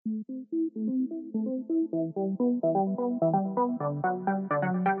Hello,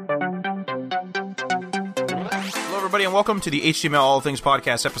 everybody, and welcome to the HTML All Things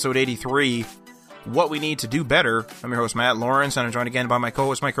Podcast, episode 83, What We Need to Do Better. I'm your host, Matt Lawrence, and I'm joined again by my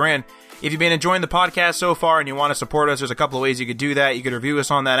co-host, Mike Moran. If you've been enjoying the podcast so far and you want to support us, there's a couple of ways you could do that. You could review us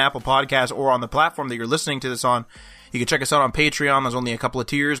on that Apple Podcast or on the platform that you're listening to this on. You can check us out on Patreon. There's only a couple of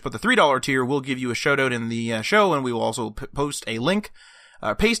tiers, but the $3 tier will give you a shout-out in the show, and we will also paste a link.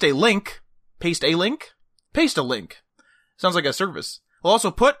 Sounds like a service. We'll also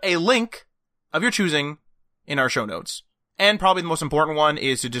put a link of your choosing in our show notes. And probably the most important one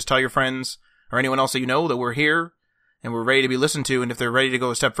is to just tell your friends or anyone else that you know that we're here and we're ready to be listened to. And if they're ready to go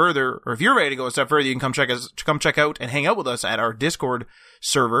a step further, or if you're ready to go a step further, you can come check out and hang out with us at our Discord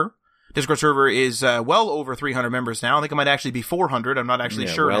server. Discord server is well over 300 members now. I think it might actually be 400. I'm not actually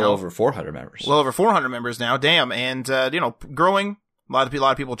sure now. Well over 400 members. Well over 400 members now. Damn. And, growing. A lot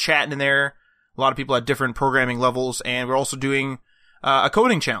of people chatting in there. A lot of people at different programming levels. And we're also doing a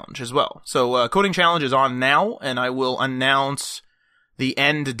coding challenge as well. So, coding challenge is on now, and I will announce the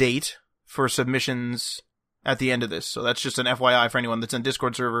end date for submissions at the end of this. So that's just an FYI for anyone that's in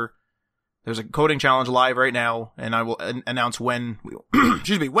Discord server. There's a coding challenge live right now, and I will announce when we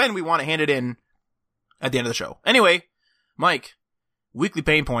want to hand it in at the end of the show. Anyway, Mike, weekly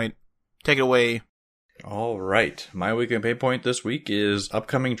pain point, take it away. All right. My weekly pain point this week is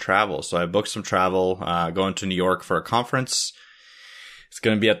upcoming travel. So I booked some travel, going to New York for a conference. It's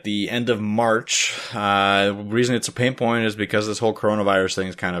going to be at the end of March. The reason it's a pain point is because this whole coronavirus thing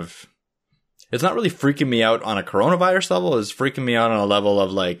is it's not really freaking me out on a coronavirus level. It's freaking me out on a level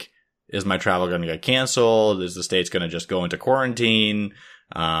of like, is my travel going to get canceled? Is the state's going to just go into quarantine?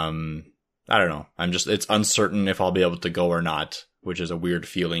 I don't know. It's uncertain if I'll be able to go or not, which is a weird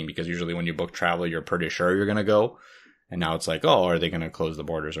feeling because usually when you book travel, you're pretty sure you're going to go. And now it's like, oh, are they going to close the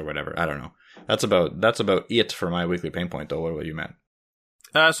borders or whatever? I don't know. That's about it for my weekly pain point, though. What about you, Matt?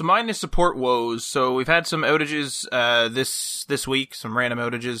 So mine is support woes. So we've had some outages, this week, some random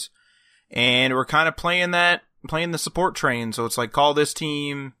outages, and we're kind of playing the support train. So it's like, call this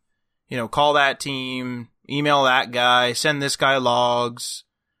team, call that team, email that guy, send this guy logs,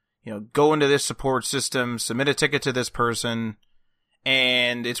 go into this support system, submit a ticket to this person.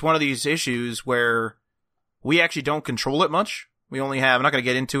 And it's one of these issues where we actually don't control it much. We only have, I'm not going to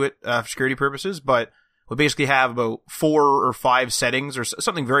get into it for security purposes, but we basically have about 4 or 5 settings or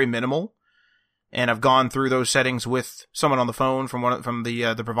something very minimal. And I've gone through those settings with someone on the phone from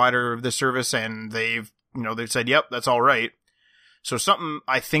the provider of this service, and they've said, yep, that's all right. So something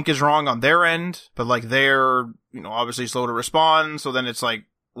I think is wrong on their end, but like they're, obviously slow to respond. So then it's like,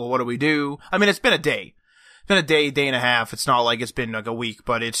 well, what do we do? I mean, it's been a day. It's been a day and a half. It's not like it's been like a week,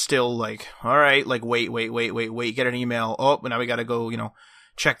 but it's still like, all right, like wait, get an email. Oh, but now we got to go,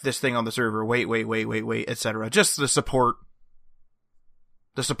 check this thing on the server. Wait, etc. Just the support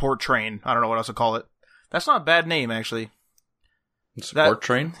train. I don't know what else to call it. That's not a bad name, actually. Support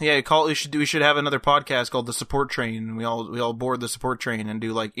train? Yeah, we should have another podcast called The Support Train. We all board the support train and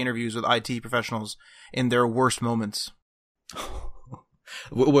do like interviews with IT professionals in their worst moments.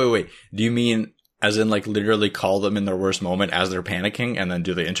 Wait. Do you mean as in like literally call them in their worst moment as they're panicking and then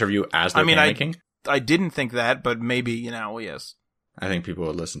do the interview as they're panicking? I didn't think that, but maybe, yes. I think people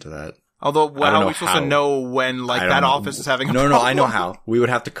would listen to that. Although, how are we supposed to know when like that office is having a problem? No, I know how. We would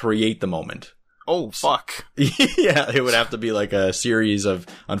have to create the moment. Oh, fuck. Yeah, it would have to be like a series of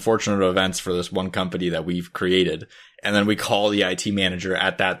unfortunate events for this one company that we've created. And then we call the IT manager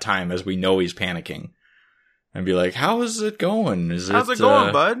at that time as we know he's panicking. And be like, how is it going? How's it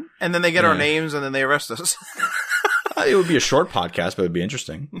going, bud? And then they get our names and then they arrest us. It would be a short podcast, but it would be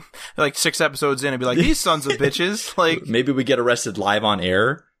interesting. Like 6 episodes in, it'd be like, these sons of bitches. Like, maybe we get arrested live on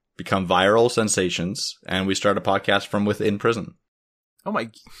air, become viral sensations, and we start a podcast from within prison. Oh my...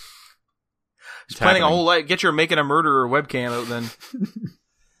 Just planning a whole life. Get your Making a Murderer webcam out then.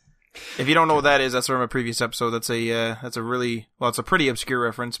 If you don't know what that is, that's from a previous episode. That's a really, it's a pretty obscure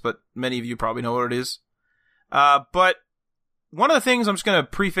reference, but many of you probably know what it is. But one of the things I'm just going to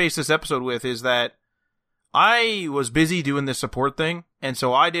preface this episode with is that I was busy doing this support thing, and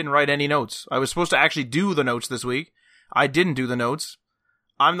so I didn't write any notes. I was supposed to actually do the notes this week. I didn't do the notes.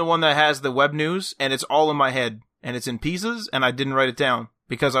 I'm the one that has the web news, and it's all in my head, and it's in pieces, and I didn't write it down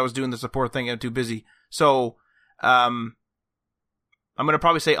because I was doing the support thing and I'm too busy. So, I'm going to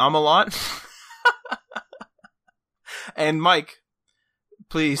probably say a lot. And Mike,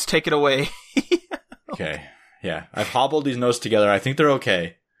 please take it away. Okay. Yeah. I've hobbled these notes together. I think they're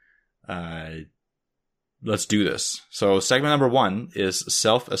okay. Let's do this. So segment number 1 is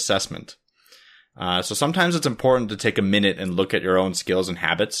self-assessment. So sometimes it's important to take a minute and look at your own skills and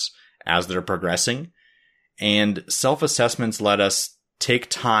habits as they're progressing. And self-assessments let us take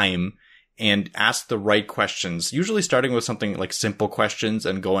time and ask the right questions, usually starting with something like simple questions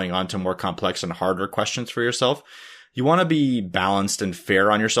and going on to more complex and harder questions for yourself. You want to be balanced and fair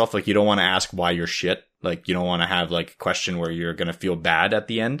on yourself. Like, you don't want to ask why you're shit. Like, you don't want to have like a question where you're going to feel bad at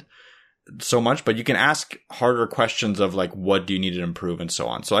the end so much, but you can ask harder questions of like, what do you need to improve and so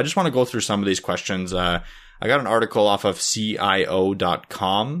on. So I just want to go through some of these questions. I got an article off of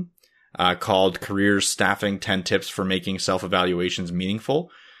CIO.com called Careers Staffing 10 Tips for Making Self-Evaluations Meaningful.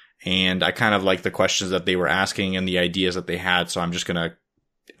 And I kind of like the questions that they were asking and the ideas that they had. So I'm just going to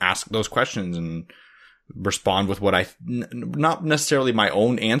ask those questions and respond with what not necessarily my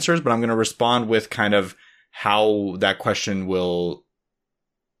own answers, but I'm going to respond with kind of how that question will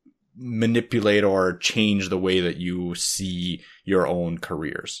manipulate or change the way that you see your own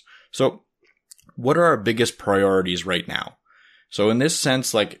careers. So what are our biggest priorities right now? So in this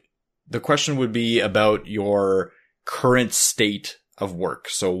sense, like, the question would be about your current state of work.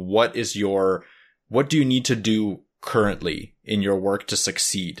 So what do you need to do currently in your work to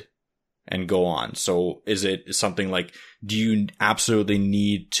succeed and go on? So is it something like, do you absolutely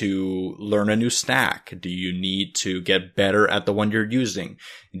need to learn a new stack? Do you need to get better at the one you're using?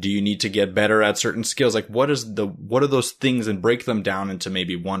 Do you need to get better at certain skills? Like, what are those things, and break them down into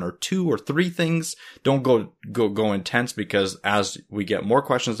maybe 1 or 2 or 3 things. Don't go intense, because as we get more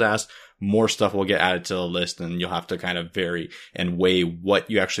questions asked, more stuff will get added to the list, and you'll have to kind of vary and weigh what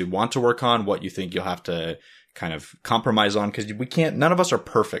you actually want to work on, what you think you'll have to kind of compromise on, because none of us are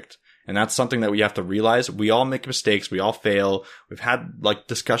perfect. And that's something that we have to realize. We all make mistakes. We all fail. We've had like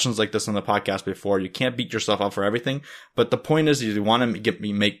discussions like this on the podcast before. You can't beat yourself up for everything. But the point is, you want to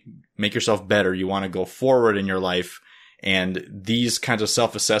make yourself better. You want to go forward in your life. And these kinds of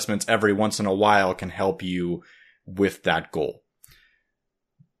self-assessments every once in a while can help you with that goal.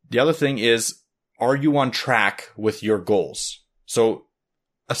 The other thing is, are you on track with your goals? So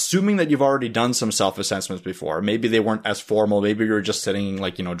assuming that you've already done some self-assessments before, maybe they weren't as formal. Maybe you were just sitting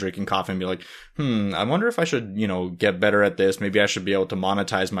like, drinking coffee and be like, I wonder if I should, get better at this. Maybe I should be able to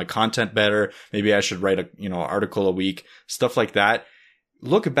monetize my content better. Maybe I should write article a week, stuff like that.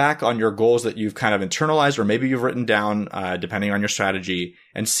 Look back on your goals that you've kind of internalized, or maybe you've written down, depending on your strategy,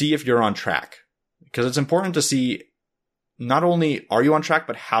 and see if you're on track. Because it's important to see, not only are you on track,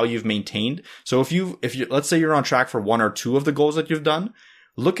 but how you've maintained. So if you, let's say you're on track for 1 or 2 of the goals that you've done,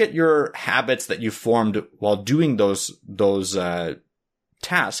 look at your habits that you formed while doing those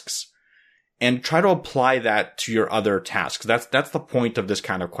tasks, and try to apply that to your other tasks. That's the point of this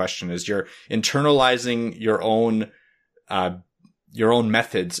kind of question, is you're internalizing your own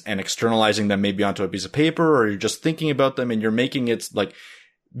methods and externalizing them maybe onto a piece of paper, or you're just thinking about them and you're making it like,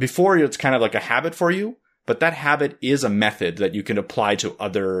 before it's kind of like a habit for you, but that habit is a method that you can apply to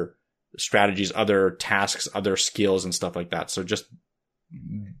other strategies, other tasks, other skills and stuff like that. So just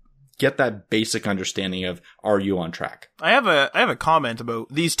get that basic understanding of, are you on track? I have a comment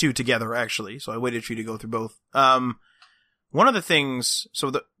about these two together, actually. So I waited for you to go through both. One of the things,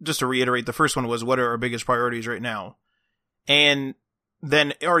 just to reiterate, the first one was, what are our biggest priorities right now? And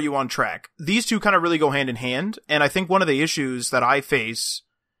then, are you on track? These two kind of really go hand in hand. And I think one of the issues that I face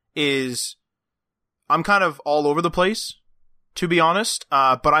is I'm kind of all over the place, to be honest.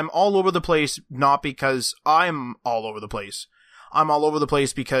 But I'm all over the place not because I'm all over the place. I'm all over the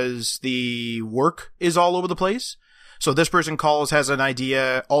place because the work is all over the place. So this person has an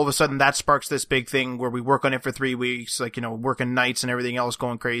idea. All of a sudden that sparks this big thing where we work on it for 3 weeks, like, working nights and everything else,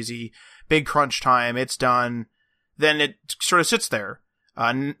 going crazy. Big crunch time. It's done. Then it sort of sits there.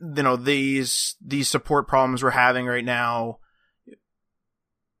 These support problems we're having right now,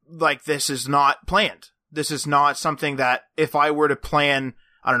 like, this is not planned. This is not something that, if I were to plan,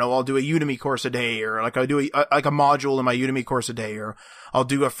 I don't know, I'll do a Udemy course a day, or like I do a module in my Udemy course a day, or I'll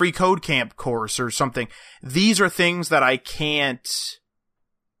do a free code camp course or something. These are things that I can't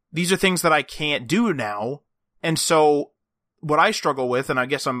do now. And so what I struggle with, and I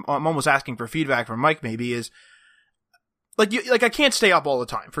guess I'm almost asking for feedback from Mike maybe, is like I can't stay up all the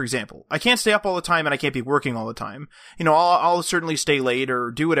time, for example. I can't stay up all the time, and I can't be working all the time. I'll certainly stay late or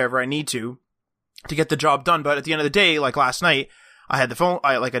do whatever I need to get the job done. But at the end of the day, like last night, I had the phone,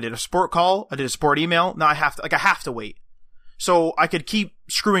 I did a support call, I did a support email. Now I have to wait. So I could keep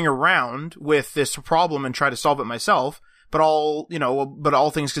screwing around with this problem and try to solve it myself. But all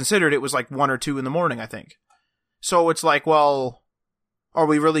things considered, it was like 1 or 2 in the morning, I think. So it's like, well, are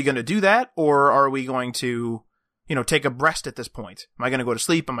we really going to do that? Or are we going to, take a rest at this point? Am I going to go to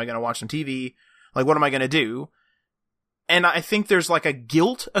sleep? Am I going to watch some TV? Like, what am I going to do? And I think there's like a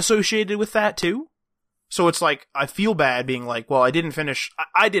guilt associated with that too. So it's like, I feel bad being like, well, I didn't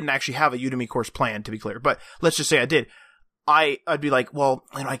actually have a Udemy course planned, to be clear, but let's just say I did. I'd be like, well,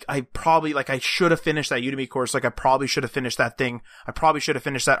 I probably, I should have finished that Udemy course. I probably should have finished that thing. I probably should have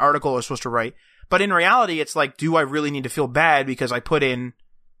finished that article I was supposed to write. But in reality, it's like, do I really need to feel bad because I put in,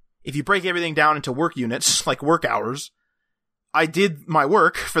 if you break everything down into work units, like work hours, I did my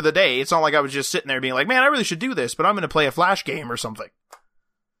work for the day. It's not like I was just sitting there being like, man, I really should do this, but I'm going to play a Flash game or something.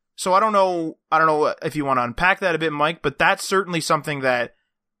 So I don't know if you want to unpack that a bit, Mike, but that's certainly something that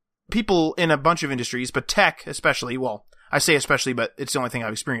people in a bunch of industries, but tech especially, well, I say especially, but it's the only thing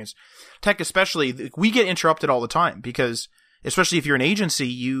I've experienced. Tech especially, we get interrupted all the time because, especially if you're an agency,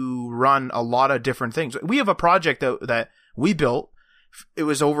 you run a lot of different things. We have a project that we built. It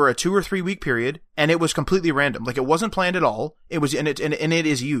was over a 2 or 3 week period, and it was completely random. Like, it wasn't planned at all. It was, and it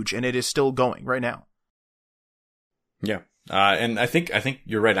is huge, and it is still going right now. Yeah. And I think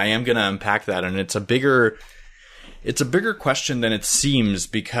you're right. I am going to unpack that, and it's a bigger question than it seems,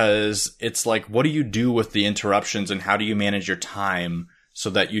 because it's like, what do you do with the interruptions and how do you manage your time so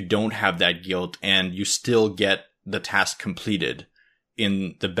that you don't have that guilt and you still get the task completed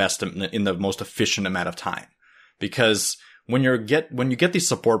in the most efficient amount of time? Because when you get these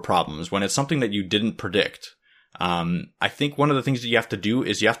support problems, when it's something that you didn't predict, I think one of the things that you have to do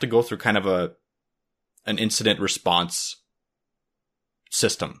is you have to go through kind of an incident response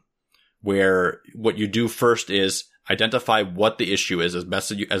system, where what you do first is identify what the issue is as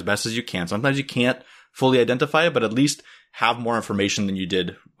best as you can. Sometimes you can't fully identify it, but at least have more information than you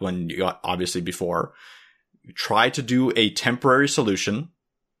did when you got, obviously, before. Try to do a temporary solution,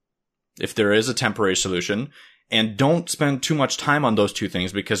 if there is a temporary solution, and don't spend too much time on those two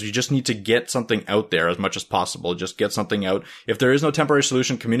things, because you just need to get something out there as much as possible. Just get something out. If there is no temporary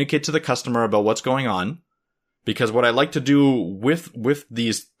solution, communicate to the customer about what's going on. Because what I like to do with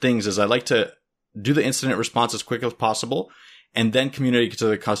these things is I like to do the incident response as quick as possible, and then communicate to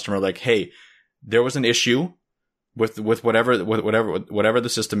the customer like, hey, there was an issue with whatever the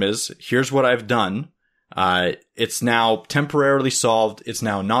system is. Here's what I've done. It's now temporarily solved. It's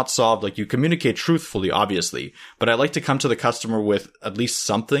now not solved. Like, you communicate truthfully, obviously, but I like to come to the customer with at least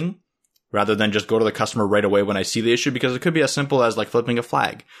something, rather than just go to the customer right away when I see the issue, because it could be as simple as like flipping a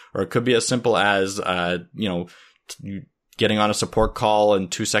flag, or it could be as simple as, getting on a support call and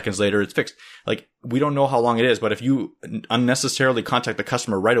 2 seconds later it's fixed. Like, we don't know how long it is, but if you unnecessarily contact the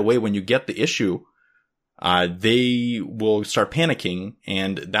customer right away when you get the issue, they will start panicking,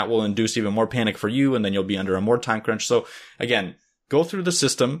 and that will induce even more panic for you, and then you'll be under a more time crunch. So again, go through the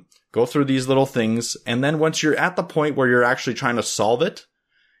system, go through these little things, and then once you're at the point where you're actually trying to solve it,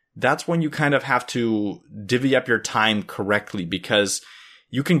 that's when you kind of have to divvy up your time correctly, because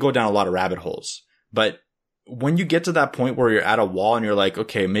you can go down a lot of rabbit holes. But when you get to that point where you're at a wall and you're like,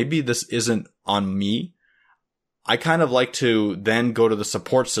 okay, maybe this isn't on me, I kind of like to then go to the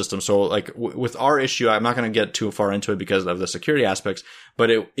support system. So like with our issue, I'm not going to get too far into it because of the security aspects, but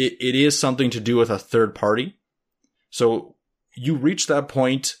it is something to do with a third party. So you reach that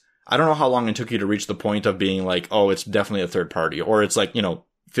point. I don't know how long it took you to reach the point of being like, oh, it's definitely a third party, or it's like, 50%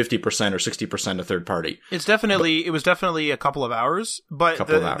 or 60% a third party. It was definitely a couple of hours, but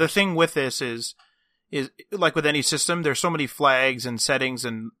the thing with this is like with any system, there's so many flags and settings,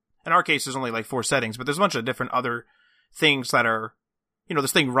 and in our case, there's only like 4 settings, but there's a bunch of different other things that are,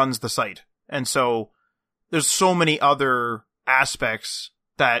 this thing runs the site. And so there's so many other aspects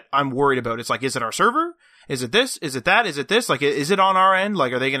that I'm worried about. It's like, is it our server? Is it this? Is it that? Is it this? Like, is it on our end?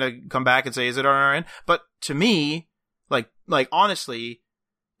 Like, are they going to come back and say, is it on our end? But to me, like honestly,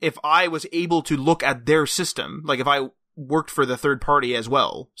 if I was able to look at their system, like if I worked for the third party as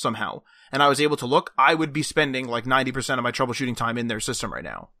well somehow, and I was able to look, I would be spending like 90% of my troubleshooting time in their system right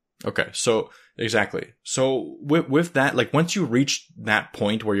now. Okay. So exactly. So with that, like once you reach that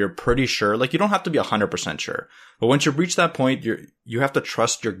point where you're pretty sure, like you don't have to be 100% sure, but once you reach that point, you have to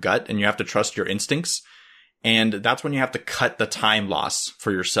trust your gut and you have to trust your instincts. And that's when you have to cut the time loss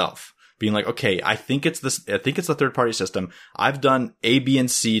for yourself. Being like, okay, I think it's the third party system. I've done A, B, and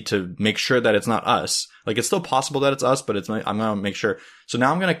C to make sure that it's not us. Like, it's still possible that it's us, but I'm going to make sure. So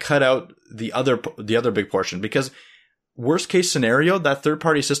now I'm going to cut out the other big portion, because worst case scenario, that third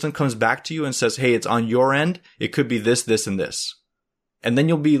party system comes back to you and says, hey, it's on your end. It could be this, this, and this. And then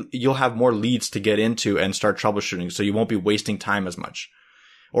you'll have more leads to get into and start troubleshooting. So you won't be wasting time as much.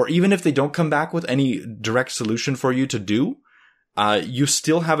 Or even if they don't come back with any direct solution for you to do, you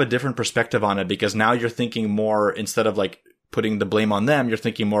still have a different perspective on it, because now you're thinking more, instead of like putting the blame on them, you're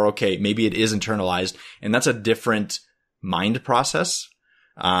thinking more, okay, maybe it is internalized, and that's a different mind process.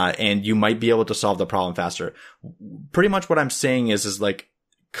 And you might be able to solve the problem faster. Pretty much what I'm saying is like,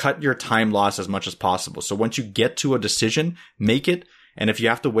 cut your time loss as much as possible. So once you get to a decision, make it. And if you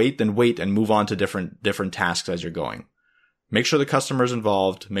have to wait, then wait and move on to different tasks as you're going. Make sure the customer's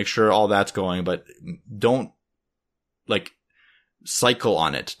involved. Make sure all that's going, but don't like cycle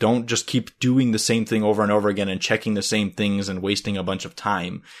on it. Don't just keep doing the same thing over and over again and checking the same things and wasting a bunch of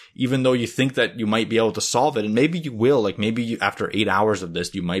time, even though you think that you might be able to solve it. And maybe you will, like maybe you, after 8 hours of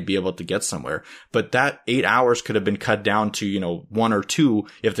this, you might be able to get somewhere, but that 8 hours could have been cut down to, 1 or 2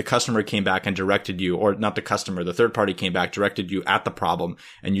 if the customer came back and directed you, or not the customer, the third party came back, directed you at the problem,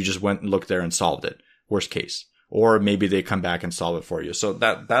 and you just went and looked there and solved it. Worst case. Or maybe they come back and solve it for you. So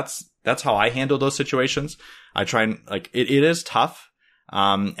that's how I handle those situations. I try and it is tough.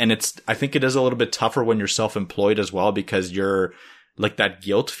 And I think it is a little bit tougher when you're self-employed as well, because you're like that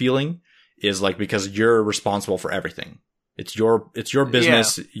guilt feeling is like, because you're responsible for everything. It's your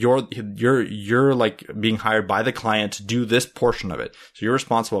business. Yeah. You're like being hired by the client to do this portion of it. So you're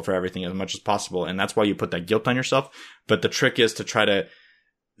responsible for everything as much as possible. And that's why you put that guilt on yourself. But the trick is to try to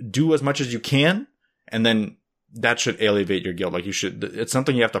do as much as you can, and then that should alleviate your guilt. It's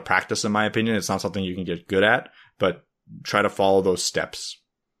something you have to practice, in my opinion. It's not something you can get good at, but try to follow those steps.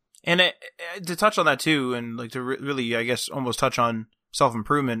 And to touch on that too, and like to really, I guess, almost touch on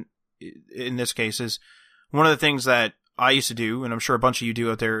self-improvement in this case, is one of the things that I used to do, and I'm sure a bunch of you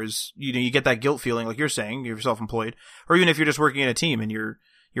do out there, is, you get that guilt feeling, like you're saying, you're self-employed, or even if you're just working in a team and you're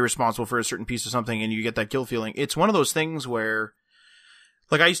responsible for a certain piece of something and you get that guilt feeling. It's one of those things where,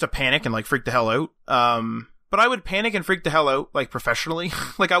 like, I used to panic and like freak the hell out. But I would panic and freak the hell out, like, professionally.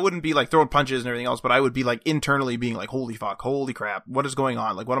 Like, I wouldn't be like throwing punches and everything else, but I would be like internally being like, holy fuck, holy crap, what is going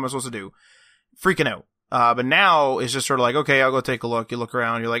on? Like, what am I supposed to do? Freaking out. But now it's just sort of like, okay, I'll go take a look. You look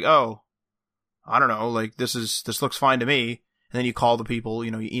around, you're like, oh, I don't know, like, this looks fine to me. And then you call the people,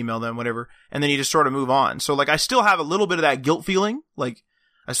 you email them, whatever. And then you just sort of move on. So like, I still have a little bit of that guilt feeling. Like,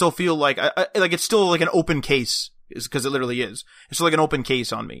 I still feel like, like it's still like an open case. Is because it literally is. It's like an open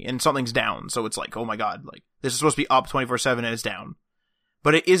case on me, and something's down. So it's like, oh my god, like, this is supposed to be up 24/7 and it's down.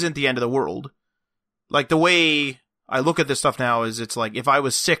 But it isn't the end of the world. Like, the way I look at this stuff now is, it's like, if I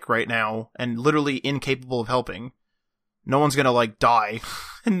was sick right now and literally incapable of helping, no one's gonna like die.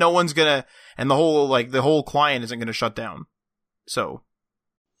 And no one's gonna, and the whole client isn't gonna shut down. So.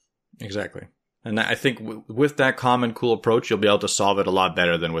 Exactly. And I think with that calm and cool approach, you'll be able to solve it a lot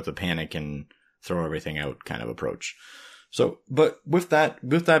better than with a panic and throw everything out kind of approach. So, but with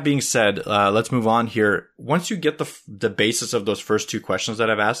that being said, let's move on here. Once you get the basis of those first 2 questions that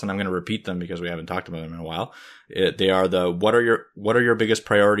I've asked, and I'm going to repeat them because we haven't talked about them in a while. They are what are your biggest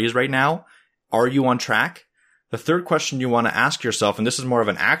priorities right now? Are you on track? The third question you want to ask yourself, and this is more of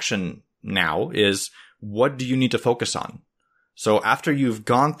an action now, is what do you need to focus on? So after you've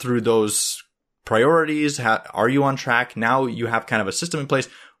gone through those priorities, are you on track? Now you have kind of a system in place.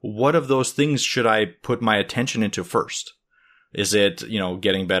 What of those things should I put my attention into first? Is it,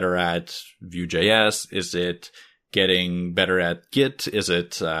 getting better at Vue.js? Is it getting better at Git? Is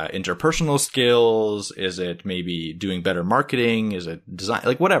it interpersonal skills? Is it maybe doing better marketing? Is it design?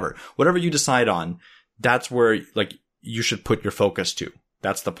 Like, whatever you decide on, that's where like you should put your focus to.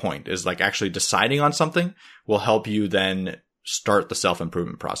 That's the point, is like actually deciding on something will help you then start the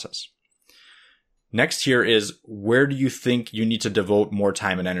self-improvement process. Next here is, where do you think you need to devote more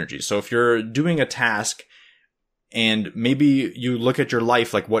time and energy? So if you're doing a task and maybe you look at your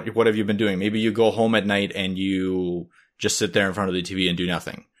life, like what have you been doing? Maybe you go home at night and you just sit there in front of the TV and do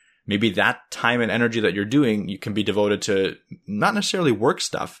nothing. Maybe that time and energy that you're doing, you can be devoted to not necessarily work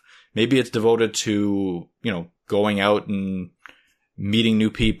stuff. Maybe it's devoted to, going out and meeting new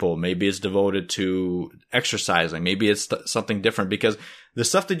people. Maybe it's devoted to exercising. Maybe it's something different, because the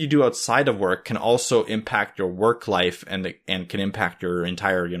stuff that you do outside of work can also impact your work life and can impact your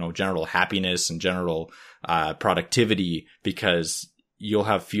entire, general happiness and general productivity, because you'll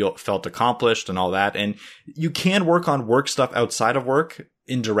have felt accomplished and all that. And you can work on work stuff outside of work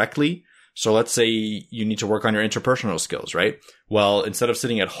indirectly. So let's say you need to work on your interpersonal skills, right? Well, instead of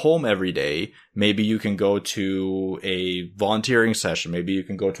sitting at home every day, maybe you can go to a volunteering session. Maybe you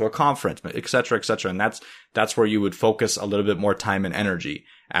can go to a conference, et cetera, et cetera. And that's where you would focus a little bit more time and energy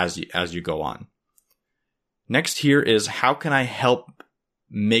as you go on. Next here is, how can you help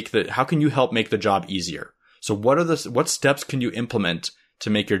make the job easier? So what steps can you implement to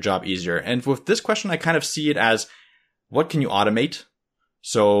make your job easier? And with this question, I kind of see it as, what can you automate?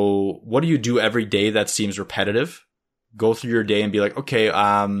 So what do you do every day that seems repetitive? Go through your day and be like, okay,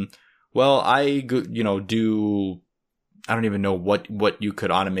 well, I don't even know what you could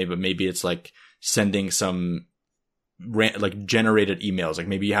automate, but maybe it's like sending some like generated emails. Like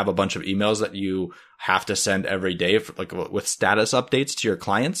maybe you have a bunch of emails that you have to send every day for, like with status updates to your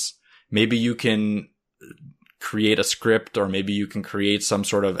clients. Maybe you can create a script, or maybe you can create some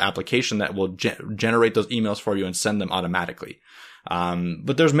sort of application that will generate those emails for you and send them automatically.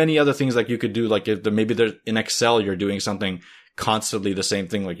 But there's many other things like you could do. Like if maybe there's in Excel, you're doing something constantly the same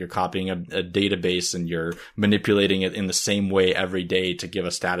thing, like you're copying a database and you're manipulating it in the same way every day to give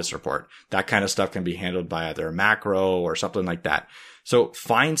a status report. That kind of stuff can be handled by either a macro or something like that. So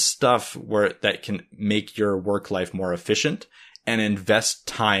find stuff that can make your work life more efficient and invest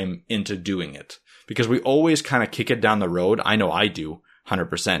time into doing it. Because we always kind of kick it down the road. I know I do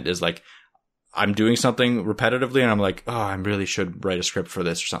 100%, is like, I'm doing something repetitively and I'm like, oh, I really should write a script for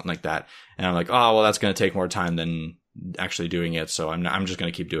this or something like that. And I'm like, oh, well, that's going to take more time than actually doing it. So I'm just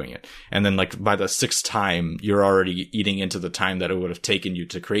going to keep doing it. And then like by the 6th time, you're already eating into the time that it would have taken you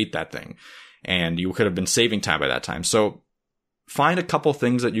to create that thing. And you could have been saving time by that time. So find a couple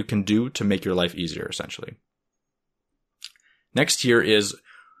things that you can do to make your life easier, essentially. Next here is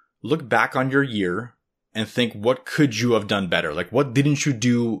look back on your year and think, what could you have done better? Like, what didn't you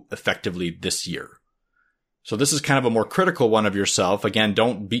do effectively this year? So this is kind of a more critical one of yourself. Again,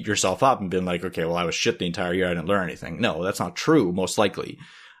 don't beat yourself up and be like, okay, well, I was shit the entire year. I didn't learn anything. No, that's not true. Most likely.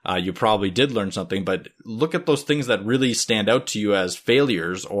 You probably did learn something, but look at those things that really stand out to you as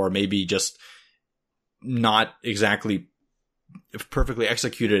failures, or maybe just not exactly perfectly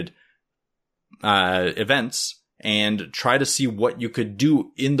executed events, and try to see what you could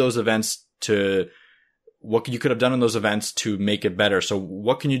do in those events what you could have done in those events to make it better. So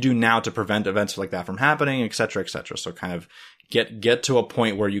what can you do now to prevent events like that from happening, et cetera, et cetera. So kind of get to a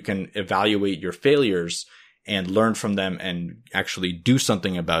point where you can evaluate your failures and learn from them and actually do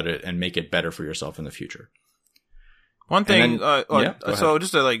something about it and make it better for yourself in the future. One thing, so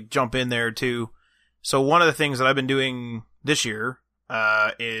just to like jump in there too. So one of the things that I've been doing this year,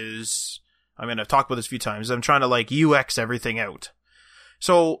 is, I mean, I've talked about this a few times. I'm trying to like UX everything out.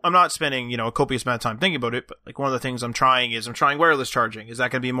 So I'm not spending, a copious amount of time thinking about it, but like one of the things I'm trying wireless charging. Is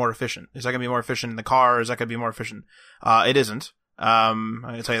that going to be more efficient? Is that going to be more efficient in the car? Is that going to be more efficient? It isn't. I'm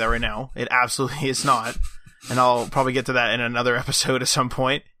going to tell you that right now. It absolutely is not. And I'll probably get to that in another episode at some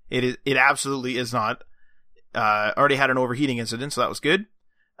point. It absolutely is not. Already had an overheating incident, so that was good.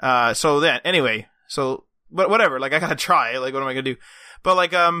 But whatever, like I gotta try, like what am I gonna do? But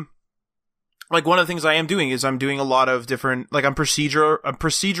like one of the things I am doing is I'm doing a lot of different, like I'm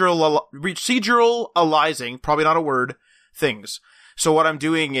proceduralizing, probably not a word, things. So what I'm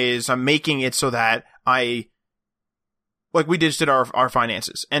doing is I'm making it so that like we just did our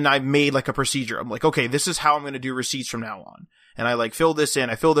finances, and I made like a procedure. I'm like, okay, this is how I'm going to do receipts from now on. And I like fill this in,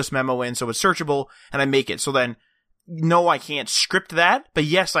 I fill this memo in so it's searchable, and I make it. So then, no, I can't script that, but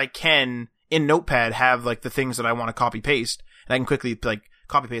yes, I can in Notepad have like the things that I want to copy paste, and I can quickly like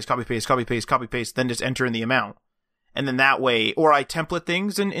copy paste, then just enter in the amount. And then that way, or I template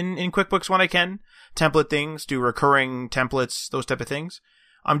things in QuickBooks when I can. Template things, do recurring templates, those type of things.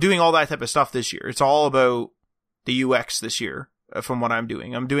 I'm doing all that type of stuff this year. It's all about the UX this year, from what I'm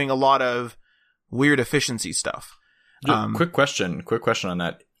doing. I'm doing a lot of weird efficiency stuff. Quick question on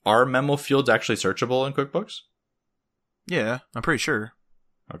that. Are memo fields actually searchable in QuickBooks? Yeah, I'm pretty sure.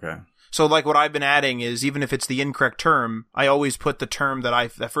 Okay. So like what I've been adding is, even if it's the incorrect term, I always put the term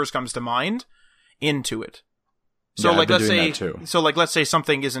that first comes to mind into it. So yeah, like let's say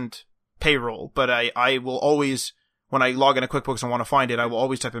something isn't payroll, but I will always, when I log into QuickBooks and want to find it, I will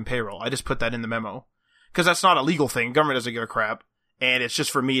always type in payroll. I just put that in the memo. Because that's not a legal thing. Government doesn't give a crap. And it's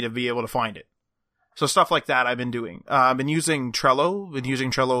just for me to be able to find it. So stuff like that I've been doing. I've been using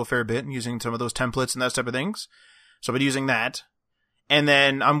Trello. A fair bit. And using some of those templates and those type of things. So I've been using that. And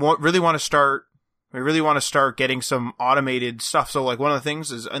then we really want to start getting some automated stuff. So like one of the things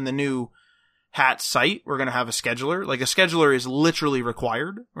is in the new Hat site, we're going to have a scheduler. Like a scheduler is literally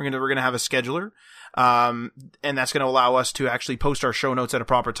required. We're going to have a scheduler. And that's going to allow us to actually post our show notes at a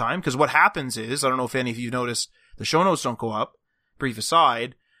proper time. Because what happens is, I don't know if any of you noticed, the show notes don't go up. Brief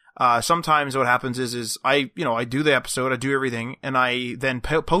aside. Sometimes what happens is I do the episode, I do everything, and I then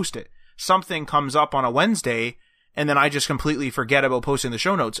post it. Something comes up on a Wednesday, and then I just completely forget about posting the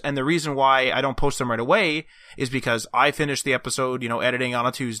show notes. And the reason why I don't post them right away is because I finish the episode, editing on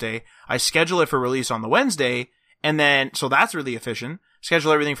a Tuesday. I schedule it for release on the Wednesday, and then, so that's really efficient.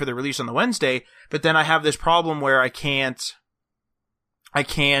 Schedule everything for the release on the Wednesday, but then I have this problem where I can't,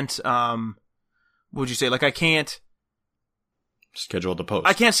 what would you say? Like I can't schedule the post.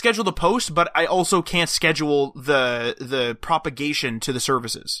 I can't schedule the post, but I also can't schedule the propagation to the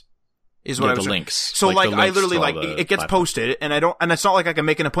services. Is what I was the links. So like the I links literally to all like the it gets platforms. posted and and it's not like I can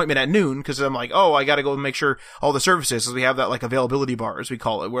make an appointment at noon because I'm like, oh, I got to go and make sure all the services, so we have that like availability bar as we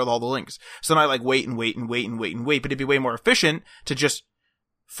call it, with all the links. So then I like wait, but it'd be way more efficient to just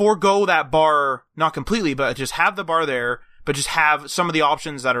forego that bar, not completely, but just have the bar there, but just have some of the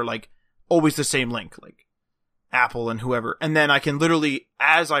options that are like always the same link, like Apple and whoever. And then I can literally,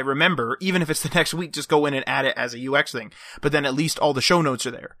 as I remember, even if it's the next week, just go in and add it as a UX thing. But then at least all the show notes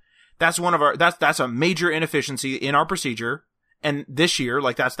are there. That's that's a major inefficiency in our procedure. And this year,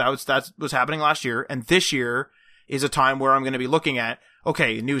 like that's what's happening last year. And this year is a time where I'm going to be looking at,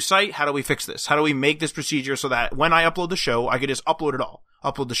 okay, new site. How do we fix this? How do we make this procedure so that when I upload the show, I could just upload it all,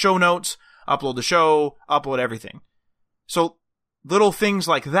 upload the show notes, upload the show, upload everything. So little things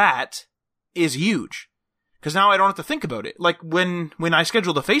like that is huge. Cause now I don't have to think about it. Like when I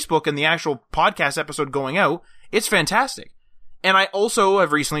schedule the Facebook and the actual podcast episode going out, it's fantastic. And I also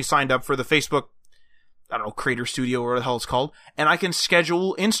have recently signed up for the Facebook, I don't know, Creator Studio or whatever the hell it's called. And I can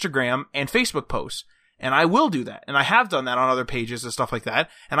schedule Instagram and Facebook posts. And I will do that. And I have done that on other pages and stuff like that.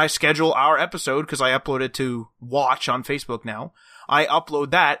 And I schedule our episode because I upload it to Watch on Facebook now. I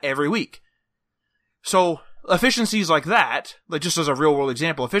upload that every week. So efficiencies like that, like just as a real world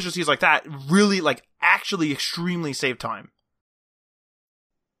example, efficiencies like that really like actually extremely save time.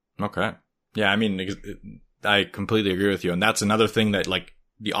 Okay. Yeah, I mean, I completely agree with you. And that's another thing that like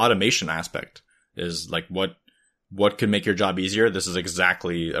the automation aspect is like what could make your job easier? This is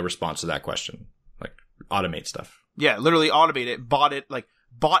exactly a response to that question. Like automate stuff. Yeah, literally automate it, bot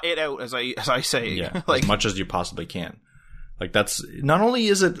it out as I say. Yeah, like as much as you possibly can. Like that's not only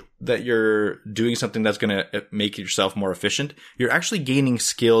is it that you're doing something that's going to make yourself more efficient, you're actually gaining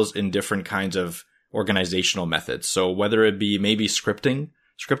skills in different kinds of organizational methods. So whether it be maybe scripting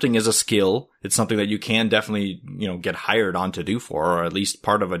is a skill. It's something that you can definitely, get hired on to do or at least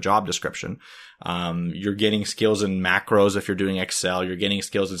part of a job description. You're getting skills in macros if you're doing Excel. You're getting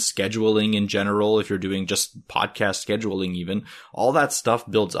skills in scheduling in general if you're doing just podcast scheduling even. All that stuff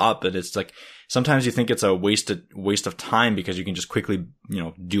builds up, and it's like sometimes you think it's a waste of time because you can just quickly,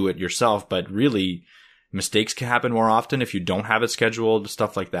 do it yourself, but really mistakes can happen more often if you don't have it scheduled,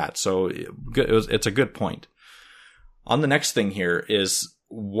 stuff like that. So it's a good point. On the next thing here is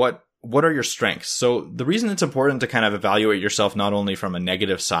what are your strengths? So the reason it's important to kind of evaluate yourself not only from a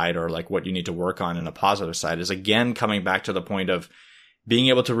negative side or like what you need to work on in a positive side is again coming back to the point of being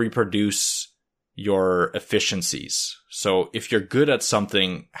able to reproduce your efficiencies. So if you're good at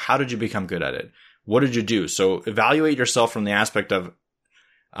something, how did you become good at it? What did you do? So evaluate yourself from the aspect of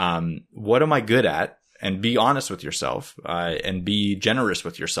what am I good at? And be honest with yourself and be generous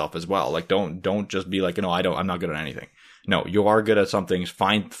with yourself as well. Like don't just be like, I'm not good at anything. No, you are good at something.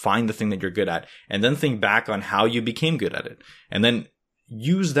 Find the thing that you're good at and then think back on how you became good at it. And then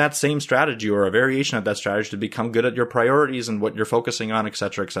use that same strategy or a variation of that strategy to become good at your priorities and what you're focusing on, et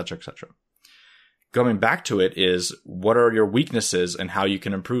cetera, et cetera, et cetera. Going back to it is what are your weaknesses and how you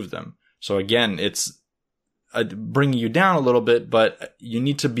can improve them. So again, it's bringing you down a little bit, but you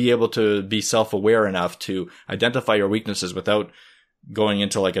need to be able to be self-aware enough to identify your weaknesses without going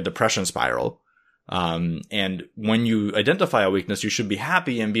into like a depression spiral. And when you identify a weakness, you should be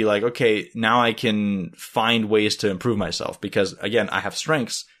happy and be like, okay, now I can find ways to improve myself because again, I have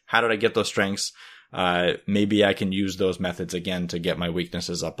strengths. How did I get those strengths? Maybe I can use those methods again to get my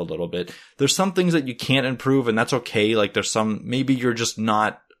weaknesses up a little bit. There's some things that you can't improve and that's okay. Like maybe you're just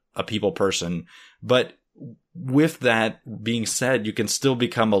not a people person, but with that being said, you can still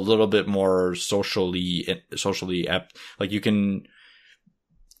become a little bit more socially apt. Like you can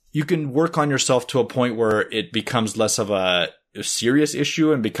work on yourself to a point where it becomes less of a serious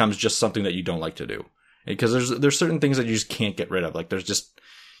issue and becomes just something that you don't like to do. Because there's certain things that you just can't get rid of. Like there's just,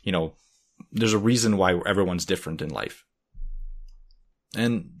 there's a reason why everyone's different in life.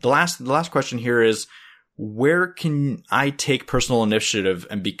 And the last question here is, where can I take personal initiative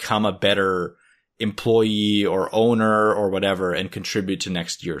and become a better employee or owner or whatever and contribute to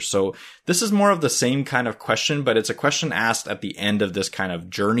next year? So this is more of the same kind of question, but it's a question asked at the end of this kind of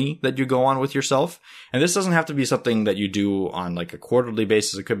journey that you go on with yourself. And this doesn't have to be something that you do on like a quarterly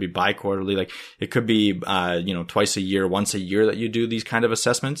basis. It could be bi-quarterly. Like it could be, twice a year, once a year that you do these kind of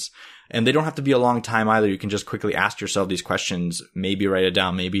assessments. And they don't have to be a long time either. You can just quickly ask yourself these questions, maybe write it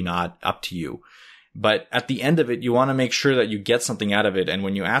down, maybe not, up to you. But at the end of it, you want to make sure that you get something out of it. And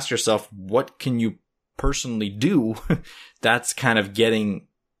when you ask yourself, what can you personally do? That's kind of getting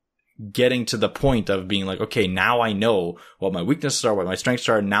getting to the point of being like, okay, now I know what my weaknesses are, what my strengths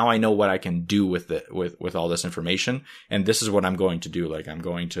are. Now I know what I can do with it, with all this information. And this is what I'm going to do. Like, I'm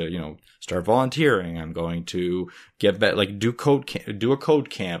going to, start volunteering. I'm going to get better, like do a code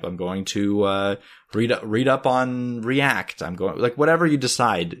camp. I'm going to, read up on React. I'm going, like, whatever you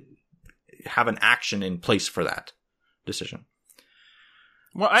decide, have an action in place for that decision.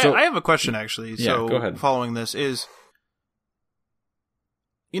 Well, I have a question actually. Yeah, so go ahead. Following this is,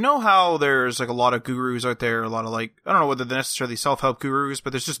 you know how there's like a lot of gurus out there, a lot of like, I don't know whether they're necessarily self-help gurus,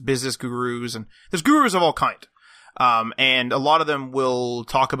 but there's just business gurus and there's gurus of all kind. And a lot of them will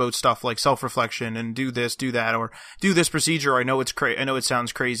talk about stuff like self-reflection and do this, do that, or do this procedure. I know it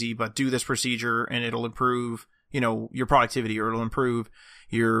sounds crazy, but do this procedure and it'll improve, your productivity, or it'll improve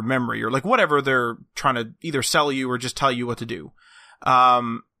your memory, or like whatever they're trying to either sell you or just tell you what to do.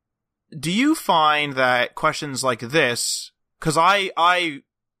 Do you find that questions like this, cause when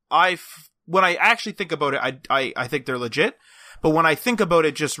I actually think about it, I think they're legit. But when I think about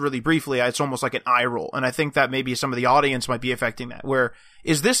it just really briefly, it's almost like an eye roll. And I think that maybe some of the audience might be affecting that.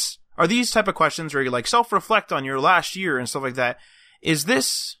 Are these type of questions where you like self-reflect on your last year and stuff like that? Is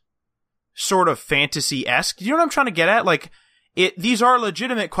this sort of fantasy-esque? Do you know what I'm trying to get at? Like, these are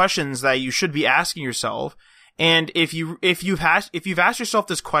legitimate questions that you should be asking yourself. And if you've asked yourself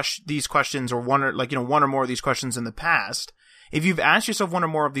these questions, or one or more of these questions in the past, if you've asked yourself one or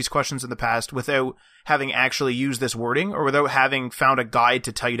more of these questions in the past without having actually used this wording, or without having found a guide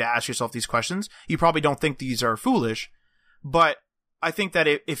to tell you to ask yourself these questions, you probably don't think these are foolish. But I think that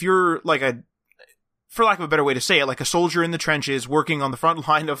if you're like for lack of a better way to say it, like a soldier in the trenches working on the front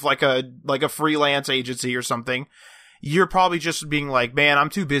line of like a freelance agency or something, you're probably just being like, man, I'm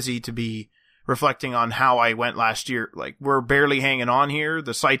too busy to be reflecting on how I went last year. Like, we're barely hanging on here.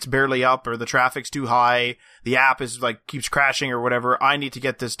 The site's barely up, or the traffic's too high. The app is like keeps crashing or whatever. I need to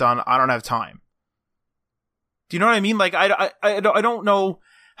get this done. I don't have time. Do you know what I mean? Like, I don't know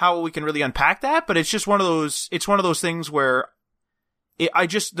how we can really unpack that, but it's just one of those things where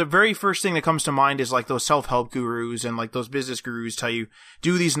the very first thing that comes to mind is like those self-help gurus and like those business gurus tell you,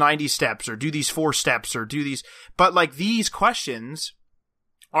 do these 90 steps, or do these 4 steps, or do these, but like these questions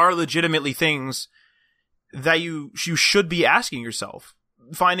are legitimately things that you should be asking yourself,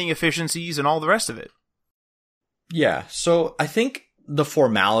 finding efficiencies and all the rest of it. Yeah. So I think the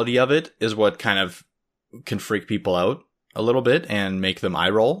formality of it is what kind of can freak people out a little bit and make them eye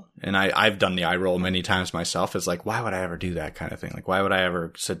roll. And I've done the eye roll many times myself. It's like, why would I ever do that kind of thing? Like, why would I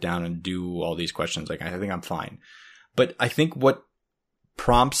ever sit down and do all these questions? Like, I think I'm fine. But I think what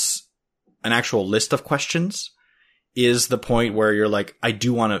prompts an actual list of questions is the point where you're like, I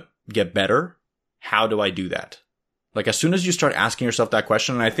do want to get better. How do I do that? Like, as soon as you start asking yourself that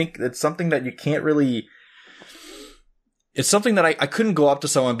question, and I think it's something that you can't really, it's something that I couldn't go up to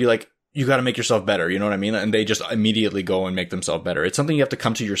someone and be like, you got to make yourself better. You know what I mean? And they just immediately go and make themselves better. It's something you have to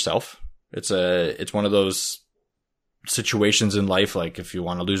come to yourself. It's one of those situations in life. Like, if you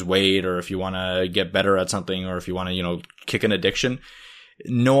want to lose weight, or if you want to get better at something, or if you want to, kick an addiction,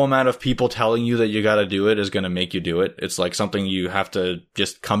 no amount of people telling you that you got to do it is going to make you do it. It's like something you have to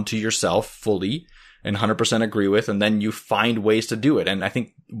just come to yourself fully and 100% agree with, and then you find ways to do it. And I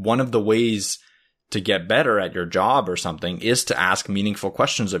think one of the ways to get better at your job or something is to ask meaningful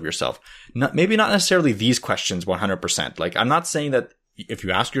questions of yourself. Maybe not necessarily these questions 100%. Like, I'm not saying that if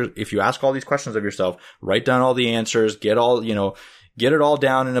you ask all these questions of yourself, write down all the answers, get it all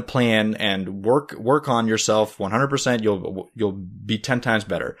down in a plan and work on yourself 100%, you'll be 10 times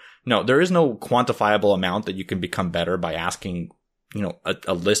better. No, there is no quantifiable amount that you can become better by asking,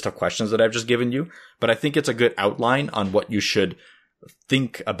 a list of questions that I've just given you. But I think it's a good outline on what you should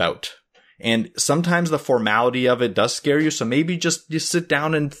think about. And sometimes the formality of it does scare you. So maybe just sit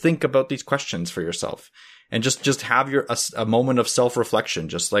down and think about these questions for yourself. And just have a moment of self-reflection,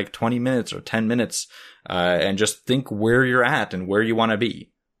 just like 20 minutes or 10 minutes, and just think where you're at and where you want to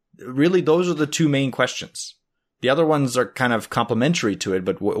be. Really, those are the two main questions. The other ones are kind of complementary to it,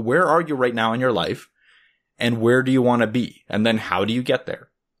 but where are you right now in your life, and where do you want to be? And then how do you get there?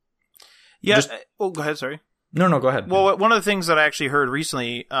 Yeah. Go ahead. Sorry. No, go ahead. Well, one of the things that I actually heard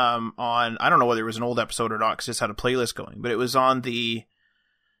recently, on, I don't know whether it was an old episode or not, because it's had a playlist going, but it was on the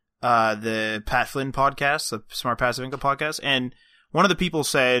Pat Flynn podcast, the Smart Passive Income podcast. And one of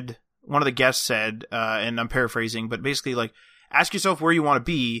the guests said, and I'm paraphrasing, but basically like, ask yourself where you want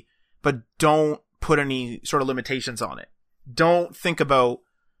to be, but don't put any sort of limitations on it. Don't think about,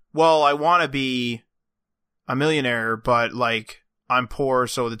 well, I want to be a millionaire, but like I'm poor,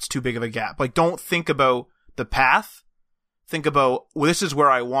 so it's too big of a gap. Like, don't think about the path. Think about, well, this is where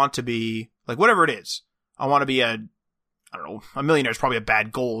I want to be, like whatever it is. I want to be a I don't know, a millionaire is probably a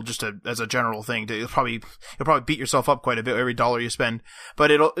bad goal just as a general thing. You'll probably beat yourself up quite a bit every dollar you spend.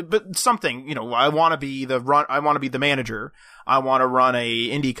 But something, you know, I want to be the manager. I want to run a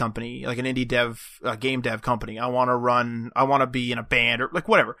indie company, like an indie game dev company. I want to be in a band or like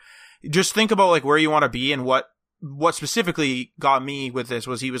whatever. Just think about like where you want to be, and what specifically got me with this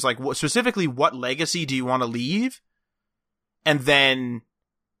was he was like, specifically what legacy do you want to leave? And then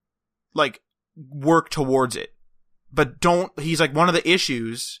like work towards it. But he's like, one of the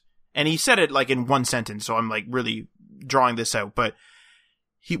issues, and he said it like in one sentence, so I'm like really drawing this out, but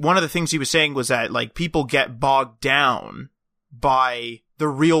one of the things he was saying was that like people get bogged down by the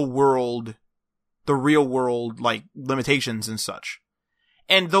real world like limitations and such.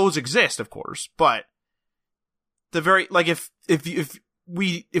 And those exist, of course, but the very, like if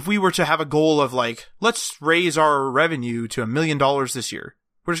we were to have a goal of like, let's raise our revenue to $1 million this year,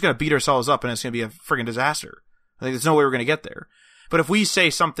 we're just going to beat ourselves up and it's going to be a friggin' disaster. Like, there's no way we're going to get there. But if we say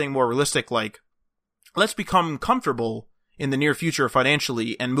something more realistic, like, let's become comfortable in the near future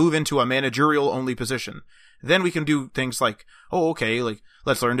financially and move into a managerial only position, then we can do things like, oh, okay, like,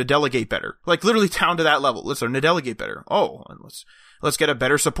 let's learn to delegate better. Like, literally down to that level. Let's learn to delegate better. Oh, and let's get a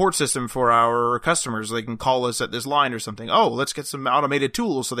better support system for our customers. So they can call us at this line or something. Oh, let's get some automated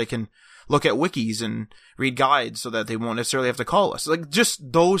tools so they can look at wikis and read guides so that they won't necessarily have to call us. Like,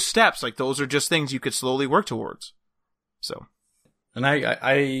 just those steps, like, those are just things you could slowly work towards. So. And I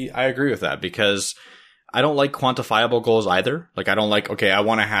agree with that, because I don't like quantifiable goals either. Like, I don't like, okay, I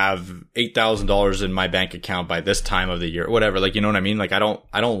want to have $8,000 in my bank account by this time of the year, whatever. Like, you know what I mean? Like, I don't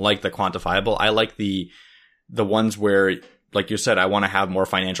like the quantifiable. I like the ones where, like you said, I want to have more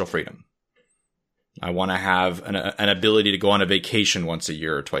financial freedom. I want to have an ability to go on a vacation once a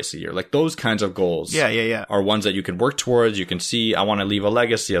year or twice a year. Like, those kinds of goals are ones that you can work towards. You can see, I want to leave a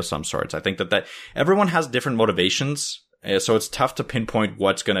legacy of some sorts. I think that everyone has different motivations. So it's tough to pinpoint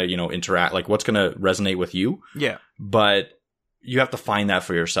what's going to, you know, interact, like what's going to resonate with you. Yeah. But you have to find that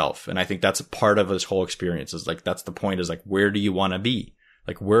for yourself. And I think that's a part of this whole experience, is like, that's the point, is like, where do you want to be?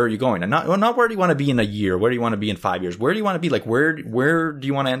 Like, where are you going? And not where do you want to be in a year? Where do you want to be in 5 years? Where do you want to be? Like, where do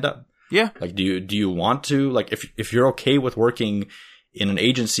you want to end up? Yeah. Like, do you want to, like, if you're okay with working in an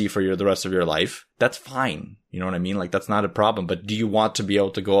agency for the rest of your life, that's fine. You know what I mean? Like, that's not a problem. But do you want to be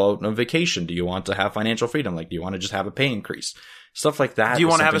able to go out on vacation? Do you want to have financial freedom? Like, do you want to just have a pay increase? Stuff like that. Do you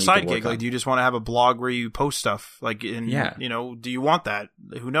want to have a side gig? Like, do you just want to have a blog where you post stuff? Like, you know, do you want that?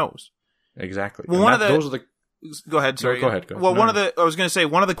 Who knows? Exactly. Well, those are the. Go ahead. Sorry. No, go ahead. Well, I was going to say,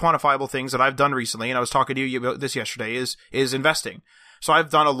 one of the quantifiable things that I've done recently, and I was talking to you about this yesterday, is investing. So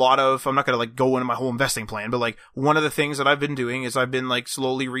I've done a lot of, I'm not going to like go into my whole investing plan, but like one of the things that I've been doing is I've been like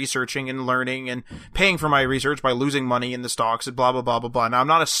slowly researching and learning and paying for my research by losing money in the stocks and blah, blah, blah, blah, blah. Now, I'm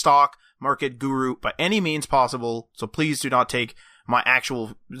not a stock market guru by any means possible, so please do not take my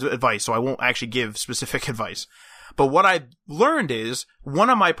actual advice. So I won't actually give specific advice. But what I learned is,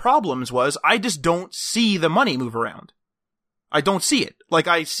 one of my problems was I just don't see the money move around. I don't see it. Like,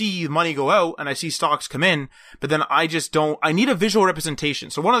 I see money go out and I see stocks come in, but then I just don't, I need a visual representation.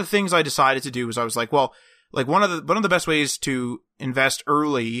 So one of the things I decided to do was I was like, well, like one of the best ways to invest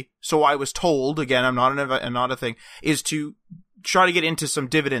early, so I was told, again, I'm not a thing, is to try to get into some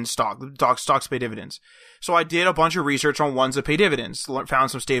dividend stocks pay dividends. So I did a bunch of research on ones that pay dividends,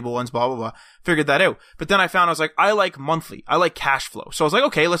 found some stable ones, blah, blah, blah, figured that out. But then I was like, I like monthly. I like cash flow. So I was like,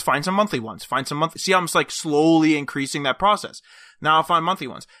 okay, let's find some monthly ones. See, I'm just like slowly increasing that process. Now I'll find monthly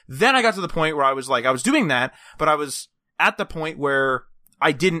ones. Then I got to the point where I was like, I was doing that, but I was at the point where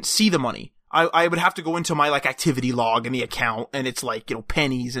I didn't see the money. I would have to go into my like activity log in the account, and it's like, you know,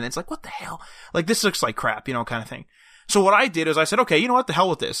 pennies, and it's like, what the hell? Like, this looks like crap, you know, kind of thing. So what I did is I said, okay, you know what, the hell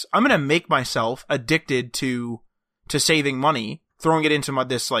with this. I'm going to make myself addicted to saving money, throwing it into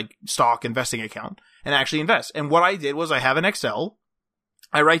this like stock investing account, and actually invest. And what I did was I have an Excel.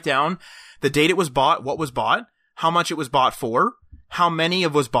 I write down the date it was bought, what was bought, how much it was bought for, how many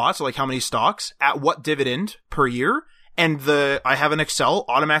of was bought, so like how many stocks, at what dividend per year. And I have an Excel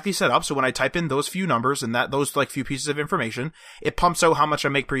automatically set up, so when I type in those few numbers and those like few pieces of information, it pumps out how much I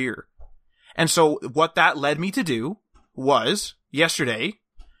make per year. And so what that led me to do was, yesterday,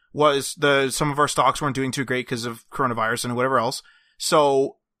 some of our stocks weren't doing too great because of coronavirus and whatever else.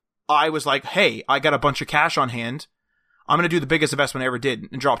 So I was like, hey, I got a bunch of cash on hand. I'm going to do the biggest investment I ever did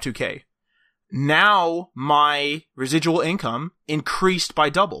and drop $2,000. Now my residual income increased by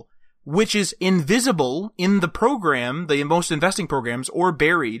double, which is invisible in the program, the most investing programs, or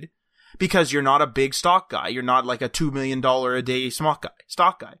buried, because you're not a big stock guy. You're not like a $2 million a day stock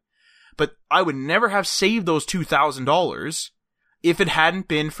guy. But I would never have saved those $2,000 if it hadn't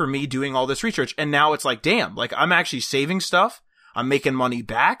been for me doing all this research. And now it's like, damn, like I'm actually saving stuff. I'm making money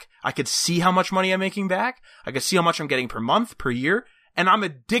back. I could see how much money I'm making back. I could see how much I'm getting per month, per year. And I'm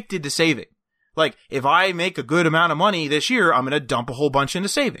addicted to saving. Like, if I make a good amount of money this year, I'm going to dump a whole bunch into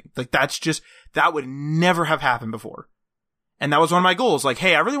saving. Like, that would never have happened before. And that was one of my goals. Like,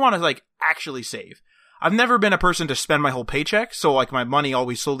 hey, I really want to, like, actually save. I've never been a person to spend my whole paycheck, so, like, my money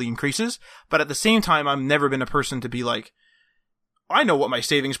always slowly increases. But at the same time, I've never been a person to be like, I know what my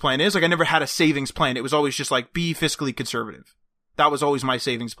savings plan is. Like, I never had a savings plan. It was always just like, be fiscally conservative. That was always my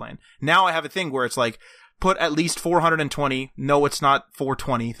savings plan. Now I have a thing where it's like, put at least $420. No, it's not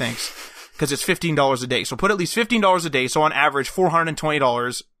 $420. Thanks. Because it's $15 a day. So put at least $15 a day. So on average,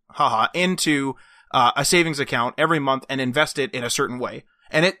 $420, into a savings account every month and invest it in a certain way.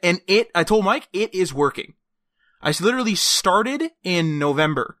 And I told Mike, it is working. I literally started in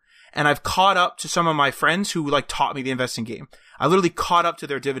November and I've caught up to some of my friends who like taught me the investing game. I literally caught up to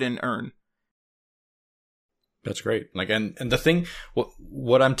their dividend earn. That's great. Like, and the thing,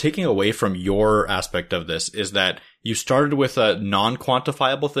 what I'm taking away from your aspect of this is that you started with a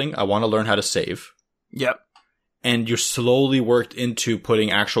non-quantifiable thing. I want to learn how to save. Yep. And you slowly worked into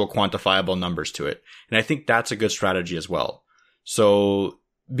putting actual quantifiable numbers to it. And I think that's a good strategy as well. So,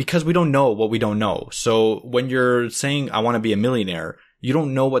 because we don't know what we don't know. So when you're saying, I want to be a millionaire, you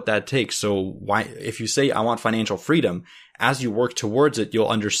don't know what that takes. So why, if you say, I want financial freedom, as you work towards it, you'll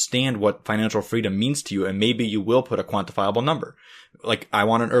understand what financial freedom means to you. And maybe you will put a quantifiable number. Like, I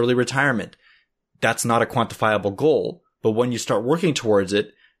want an early retirement. That's not a quantifiable goal. But when you start working towards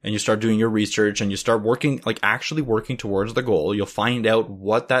it and you start doing your research and you start working, like actually working towards the goal, you'll find out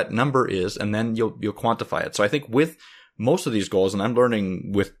what that number is and then you'll quantify it. So I think with most of these goals, and I'm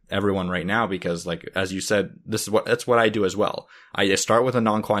learning with everyone right now because, like, as you said, that's what I do as well. I start with a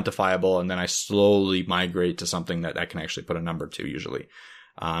non-quantifiable and then I slowly migrate to something that I can actually put a number to usually.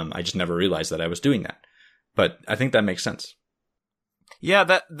 I just never realized that I was doing that, but I think that makes sense.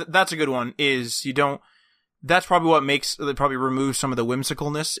 Yeah, that's a good one. That's probably probably removes some of the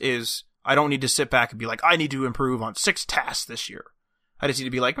whimsicalness is I don't need to sit back and be like, I need to improve on 6 tasks this year. I just need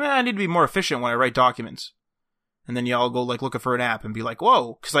to be like, man, I need to be more efficient when I write documents. And then y'all go like looking for an app and be like,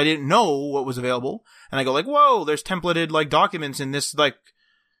 whoa, because I didn't know what was available. And I go like, whoa, there's templated like documents in this like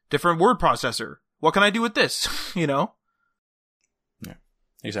different word processor. What can I do with this? You know? Yeah,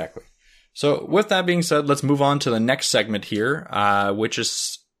 exactly. So with that being said, let's move on to the next segment here, which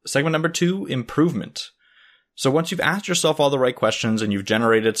is segment number 2, improvement. So once you've asked yourself all the right questions and you've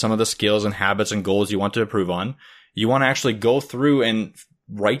generated some of the skills and habits and goals you want to improve on, you want to actually go through and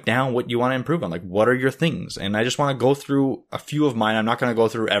write down what you want to improve on. Like, what are your things? And I just want to go through a few of mine. I'm not going to go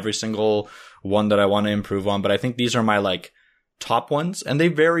through every single one that I want to improve on, but I think these are my like top ones. And they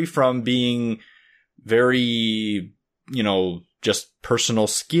vary from being very, just personal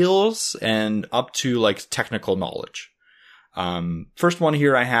skills and up to like technical knowledge. First one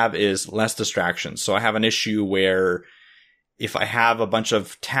here I have is less distractions. So I have an issue where if I have a bunch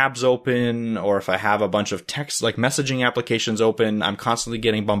of tabs open or if I have a bunch of text, like messaging applications open, I'm constantly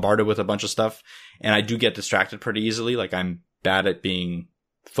getting bombarded with a bunch of stuff and I do get distracted pretty easily. Like, I'm bad at being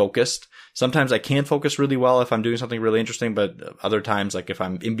focused. Sometimes I can focus really well if I'm doing something really interesting, but other times, like if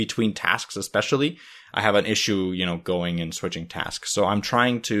I'm in between tasks, especially, I have an issue, going and switching tasks. So I'm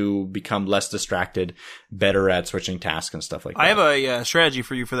trying to become less distracted, better at switching tasks and stuff like that. I have a strategy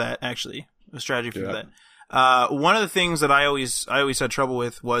for you for that, actually. A strategy for that. One of the things that I always had trouble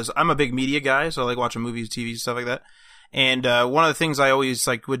with was I'm a big media guy, so I like watching movies, TV, stuff like that. And one of the things I always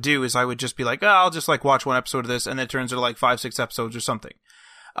like would do is I would just be like, I'll just like watch one episode of this, and it turns into like 5-6 episodes or something.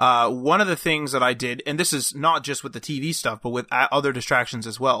 One of the things that I did, and this is not just with the TV stuff, but with other distractions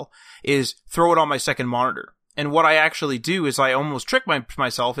as well, is throw it on my second monitor. And what I actually do is I almost trick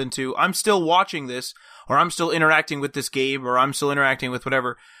myself into, I'm still watching this, or I'm still interacting with this game, or I'm still interacting with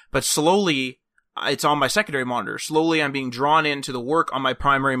whatever, but slowly it's on my secondary monitor. Slowly I'm being drawn into the work on my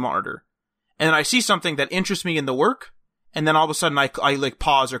primary monitor. And then I see something that interests me in the work, and then all of a sudden I like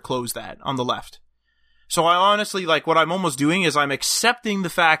pause or close that on the left. So I honestly, like, what I'm almost doing is I'm accepting the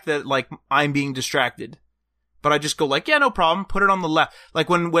fact that, like, I'm being distracted. But I just go like, yeah, no problem, put it on the left. Like,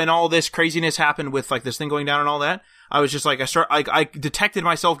 when all this craziness happened with, like, this thing going down and all that, I was just like, I detected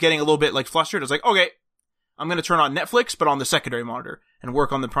myself getting a little bit, like, flustered. I was like, okay, I'm going to turn on Netflix, but on the secondary monitor, and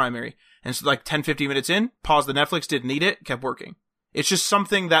work on the primary. And so, like, 10-15 minutes in, pause the Netflix, didn't need it, kept working. It's just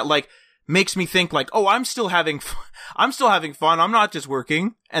something that, like, makes me think like, oh, I'm still having fun. I'm not just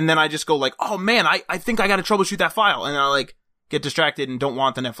working. And then I just go like, oh man, I think I got to troubleshoot that file. And I like get distracted and don't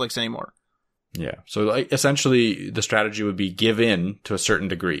want the Netflix anymore. Yeah. So like, essentially the strategy would be give in to a certain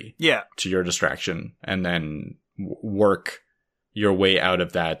degree. Yeah. To your distraction and then work your way out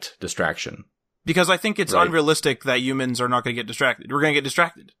of that distraction. Because I think it's Right. unrealistic that humans are not going to get distracted. We're going to get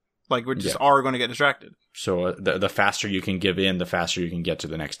distracted. Like, we just are going to get distracted. So the faster you can give in, the faster you can get to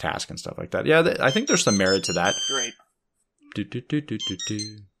the next task and stuff like that. Yeah, I think there's some merit to that. Great. Do, do, do, do, do, do.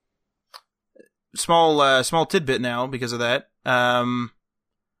 Small tidbit now because of that. That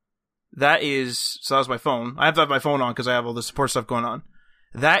was my phone. I have to have my phone on because I have all the support stuff going on.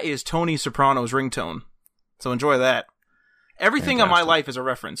 That is Tony Soprano's ringtone. So enjoy that. Everything in my life is a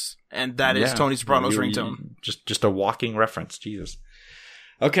reference, and that is Tony Soprano's ringtone. Just a walking reference. Jesus.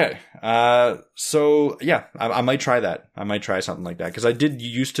 Okay. So yeah, I might try that. I might try something like that because I did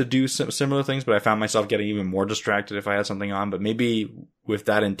used to do similar things, but I found myself getting even more distracted if I had something on. But maybe with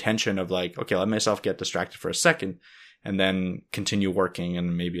that intention of like, okay, let myself get distracted for a second and then continue working,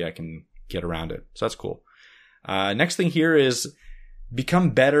 and maybe I can get around it. So that's cool. Next thing here is become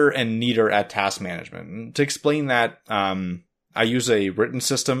better and neater at task management. And to explain that, I use a written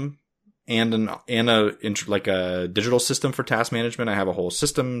system and a digital system for task management. I have a whole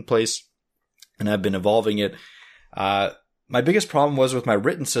system in place, and I've been evolving it. My biggest problem was with my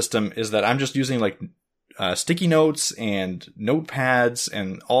written system is that I'm just using like sticky notes and notepads,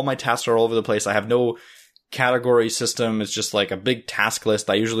 and all my tasks are all over the place. I have no category system. It's just like a big task list.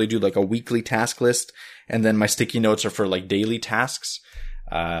 I usually do like a weekly task list, and then my sticky notes are for like daily tasks.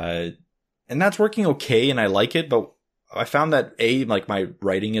 And that's working okay, and I like it, but I found that like my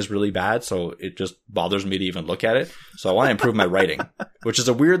writing is really bad, so it just bothers me to even look at it. So I want to improve my writing, which is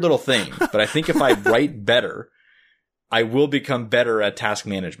a weird little thing, but I think if I write better, I will become better at task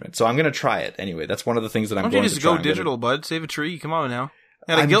management. So I'm going to try it anyway. That's one of the things that I'm going to try. Why don't you just go digital, bud? Save a tree. Come on now.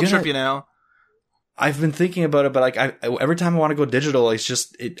 I gotta guilt trip you now. I've been thinking about it, but like every time I want to go digital, it's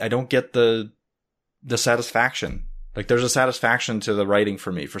just I don't get the satisfaction. Like there's a satisfaction to the writing for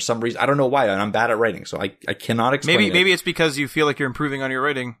me for some reason. I don't know why, and I'm bad at writing, so I cannot explain it. Maybe it's because you feel like you're improving on your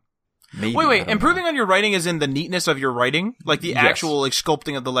writing. Maybe, wait, improving on your writing is in the neatness of your writing, like the actual like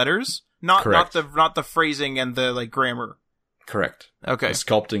sculpting of the letters, not the phrasing and the like grammar. Correct. Okay. The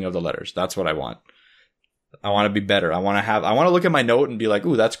sculpting of the letters. That's what I want. I want to be better. I want to look at my note and be like,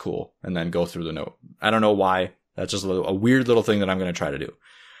 "Ooh, that's cool," and then go through the note. I don't know why. That's just a weird little thing that I'm going to try to do.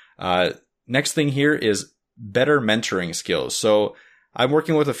 Next thing here is better mentoring skills. So I'm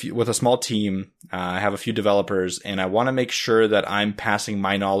working with a small team. I have a few developers, and I want to make sure that I'm passing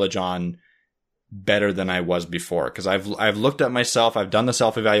my knowledge on better than I was before. Because I've looked at myself, I've done the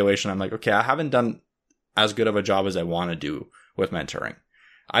self-evaluation. I'm like, okay, I haven't done as good of a job as I want to do with mentoring.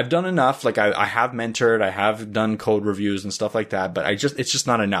 I've done enough. Like I have mentored, I have done code reviews and stuff like that, but it's just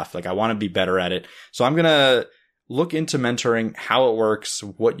not enough. Like I want to be better at it. So I'm gonna look into mentoring, how it works,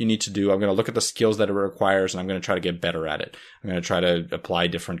 what you need to do. I'm going to look at the skills that it requires, and I'm going to try to get better at it. I'm going to try to apply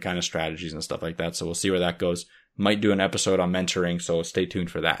different kind of strategies and stuff like that. So we'll see where that goes. Might do an episode on mentoring, so stay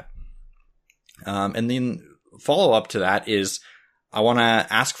tuned for that. And then follow up to that is I want to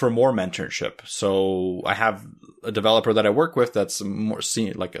ask for more mentorship. So I have a developer that I work with that's more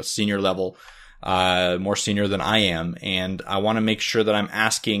senior, like a senior level, more senior than I am. And I want to make sure that I'm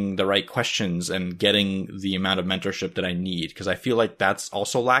asking the right questions and getting the amount of mentorship that I need, because I feel like that's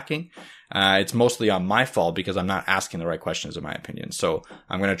also lacking. It's mostly on my fault because I'm not asking the right questions, in my opinion. So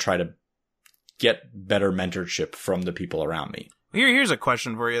I'm going to try to get better mentorship from the people around me. Here's a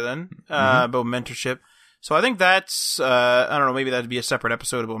question for you then, about mentorship. So I think that's, I don't know, maybe that'd be a separate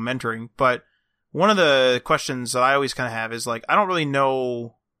episode about mentoring, but one of the questions that I always kind of have is like, I don't really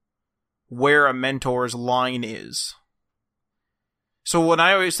know where a mentor's line is. So when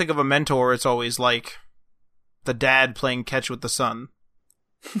I always think of a mentor, it's always like the dad playing catch with the son.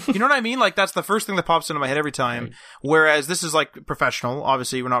 You know what I mean? Like that's the first thing that pops into my head every time. Right. Whereas this is like professional.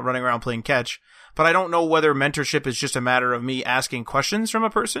 Obviously, we're not running around playing catch. But I don't know whether mentorship is just a matter of me asking questions from a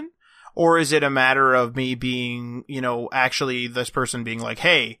person, or is it a matter of me being, actually this person being like,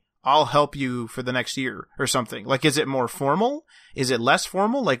 hey, I'll help you for the next year or something. Like, is it more formal? Is it less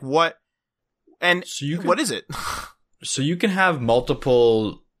formal? Like what? And what is it? So you can have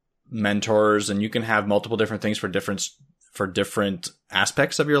multiple mentors, and you can have multiple different things for different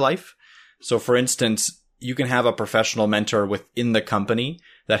aspects of your life. So for instance, you can have a professional mentor within the company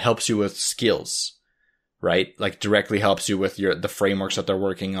that helps you with skills, right? Like directly helps you with the frameworks that they're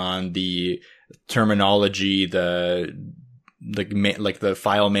working on, the terminology, the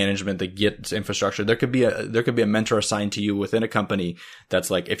file management, the Git infrastructure. There could be a mentor assigned to you within a company that's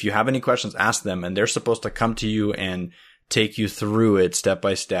like, if you have any questions, ask them, and they're supposed to come to you and take you through it step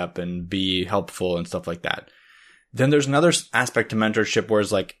by step and be helpful and stuff like that. Then there's another aspect to mentorship where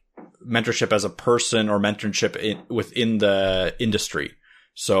it's like mentorship as a person or mentorship within the industry.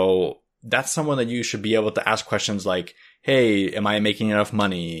 So that's someone that you should be able to ask questions like, hey, am I making enough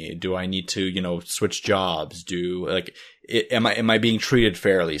money? Do I need to, switch jobs? Am I being treated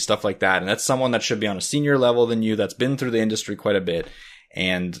fairly? Stuff like that. And that's someone that should be on a senior level than you, that's been through the industry quite a bit,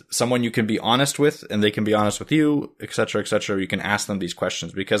 and someone you can be honest with, and they can be honest with you, et cetera, et cetera. You can ask them these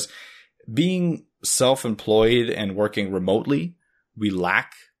questions, because being self-employed and working remotely, we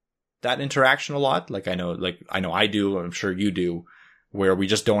lack that interaction a lot. I know I do, I'm sure you do, where we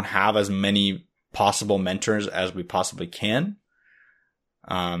just don't have as many possible mentors as we possibly can.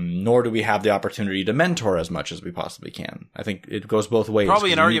 Nor do we have the opportunity to mentor as much as we possibly can. I think it goes both ways.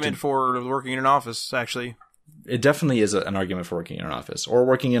 Probably an argument for working in an office, actually. It definitely is an argument for working in an office, or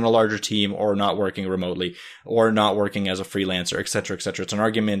working in a larger team, or not working remotely, or not working as a freelancer, et cetera, et cetera. It's an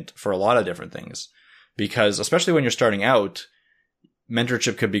argument for a lot of different things, because especially when you're starting out,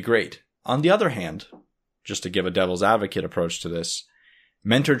 mentorship could be great. On the other hand, just to give a devil's advocate approach to this,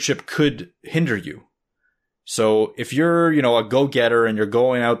 mentorship could hinder you. So if you're, a go-getter and you're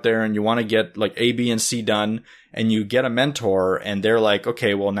going out there and you want to get like A, B, and C done, and you get a mentor and they're like,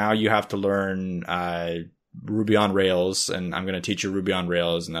 okay, well, now you have to learn Ruby on Rails, and I'm going to teach you Ruby on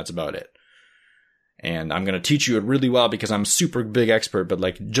Rails, and that's about it. And I'm going to teach you it really well because I'm a super big expert,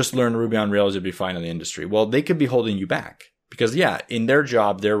 but just learn Ruby on Rails, you'll be fine in the industry. Well, they could be holding you back because, in their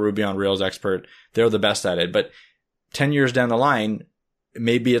job, they're Ruby on Rails expert. They're the best at it. But 10 years down the line,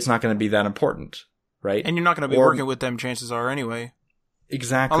 maybe it's not going to be that important, right? And you're not going to be working with them, chances are, anyway.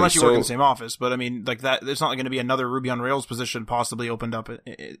 Exactly. Unless you work in the same office. But, that, there's not going to be another Ruby on Rails position possibly opened up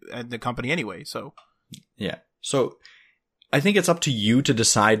at the company anyway, so. Yeah. So I think it's up to you to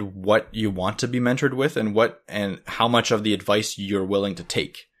decide what you want to be mentored with and how much of the advice you're willing to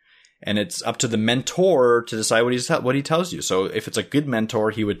take. And it's up to the mentor to decide what he tells you. So if it's a good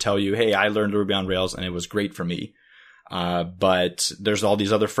mentor, he would tell you, hey, I learned Ruby on Rails and it was great for me. But there's all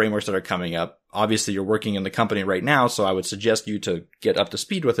these other frameworks that are coming up. Obviously, you're working in the company right now, so I would suggest you to get up to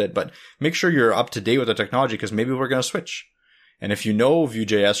speed with it, but make sure you're up to date with the technology, because maybe we're going to switch. And if you know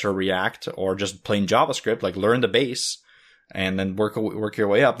Vue.js or React or just plain JavaScript, learn the base and then work your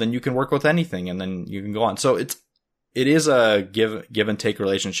way up, then you can work with anything and then you can go on. So it is a give and take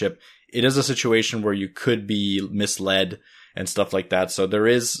relationship. It is a situation where you could be misled and stuff like that. So there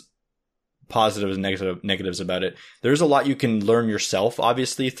is positives and negatives about it. There's a lot you can learn yourself,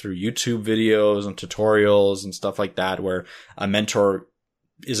 obviously, through YouTube videos and tutorials and stuff like that, where a mentor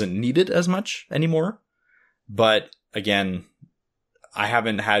isn't needed as much anymore. But again, I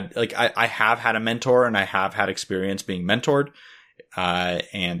haven't had, I have had a mentor and I have had experience being mentored,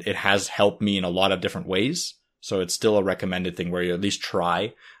 and it has helped me in a lot of different ways. So it's still a recommended thing where you at least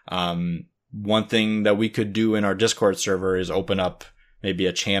try. One thing that we could do in our Discord server is open up maybe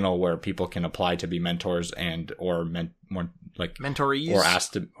a channel where people can apply to be mentors or mentorees, or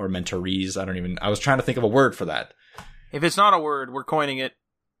asked to, or mentorees. I was trying to think of a word for that. If it's not a word, we're coining it.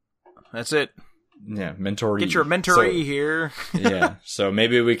 That's it. Yeah, mentoree. Get your mentoree here. Yeah, so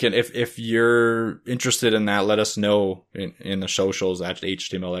maybe we can, if you're interested in that, let us know in the socials at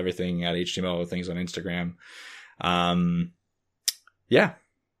HTML Everything, at HTML Things on Instagram. Yeah,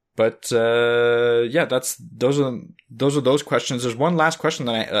 but those are those questions. There's one last question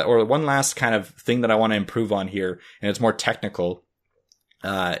that or one last kind of thing that I want to improve on here, and it's more technical,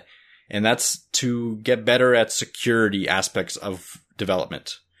 and that's to get better at security aspects of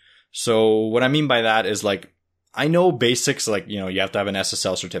development. So what I mean by that is I know basics, you have to have an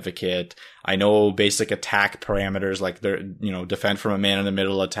SSL certificate. I know basic attack parameters, defend from a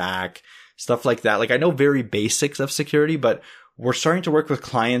man-in-the-middle attack, stuff like that. I know very basics of security, but we're starting to work with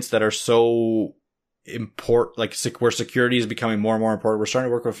clients that are so important, where security is becoming more and more important. We're starting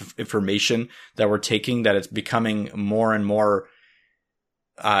to work with information that we're taking, that it's becoming more and more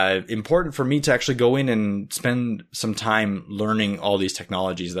important for me to actually go in and spend some time learning all these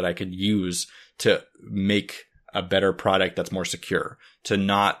technologies that I could use to make a better product that's more secure, to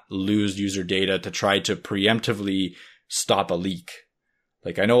not lose user data, to try to preemptively stop a leak.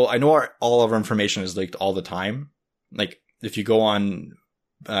 I know all of our information is leaked all the time. If you go on,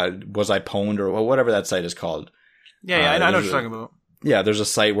 Was I Pwned or whatever that site is called. Yeah, I know what you're talking about. Yeah, there's a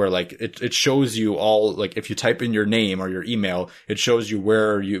site where it shows you all, if you type in your name or your email, it shows you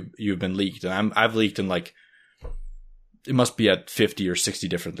where you've been leaked. And I've leaked in it must be at 50 or 60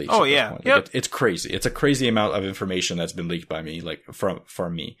 different leaks. Oh yeah. Yep. It's crazy. It's a crazy amount of information that's been leaked by me,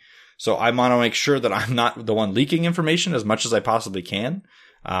 from me. So I want to make sure that I'm not the one leaking information as much as I possibly can.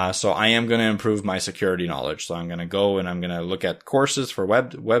 So I am going to improve my security knowledge. So I'm going to go and I'm going to look at courses for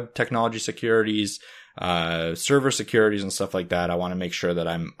web technology securities, server securities and stuff like that. I want to make sure that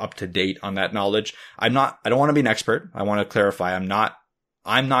I'm up to date on that knowledge. I don't want to be an expert. I want to clarify. I'm not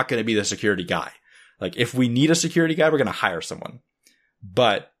I'm not going to be the security guy. Like, if we need a security guy, we're going to hire someone.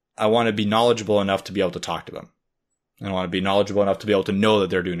 But I want to be knowledgeable enough to be able to talk to them. I want to be knowledgeable enough to be able to know that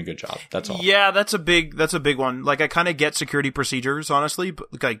they're doing a good job. That's all. Yeah, that's a big one. Like, I kind of get security procedures, honestly,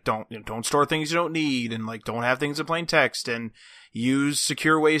 but like, don't store things you don't need, and like, don't have things in plain text, and use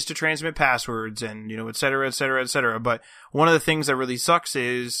secure ways to transmit passwords, and, et cetera, et cetera, et cetera. But one of the things that really sucks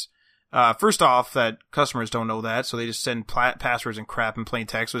is, first off, that customers don't know that, so they just send passwords and crap in plain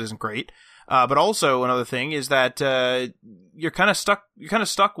text, which isn't great. But also another thing is that, you're kind of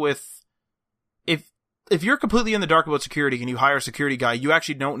stuck with, if you're completely in the dark about security and you hire a security guy, you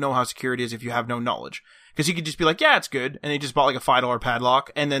actually don't know how security is if you have no knowledge. Because he could just be like, yeah, it's good. And he just bought like a $5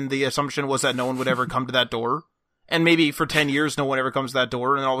 padlock. And then the assumption was that no one would ever come to that door. And maybe for 10 years, no one ever comes to that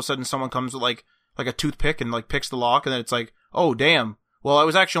door. And then all of a sudden someone comes with like a toothpick and like picks the lock. And then it's like, oh, damn. Well, it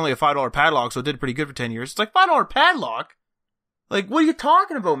was actually only a $5 padlock, so it did pretty good for 10 years. It's like, $5 padlock? Like, what are you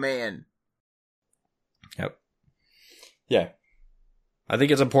talking about, man? Yep. Yeah. I think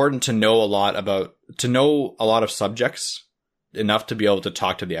it's important to know a lot of subjects enough to be able to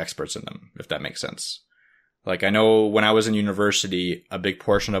talk to the experts in them, if that makes sense. Like, I know when I was in university, a big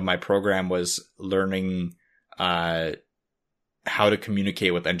portion of my program was learning how to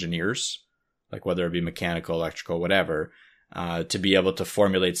communicate with engineers, like whether it be mechanical, electrical, whatever, to be able to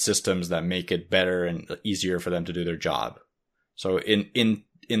formulate systems that make it better and easier for them to do their job. So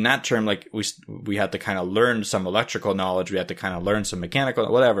in that term, like, we had to kind of learn some electrical knowledge. We had to kind of learn some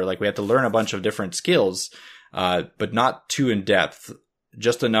mechanical, whatever. Like, we had to learn a bunch of different skills, but not too in depth,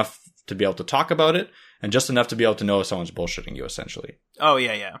 just enough to be able to talk about it and just enough to be able to know if someone's bullshitting you, essentially. Oh,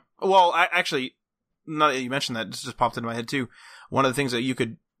 yeah, yeah. Well, actually, now that you mentioned that, this just popped into my head too. One of the things that you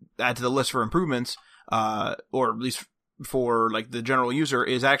could add to the list for improvements, or at least for like the general user,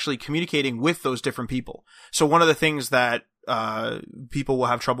 is actually communicating with those different people. So one of the things that people will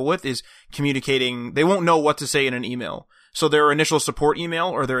have trouble with is communicating. They won't know what to say in an email. So their initial support email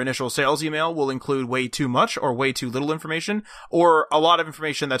or their initial sales email will include way too much or way too little information, or a lot of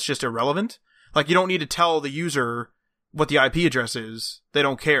information that's just irrelevant. Like, you don't need to tell the user what the IP address is. They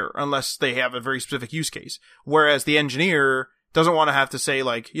don't care unless they have a very specific use case. Whereas the engineer doesn't want to have to say,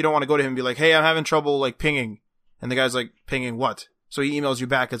 like, you don't want to go to him and be like, hey, I'm having trouble like pinging. And the guy's like, pinging what? So he emails you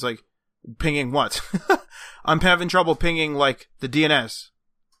back. It's like, pinging what? I'm having trouble pinging like the DNS.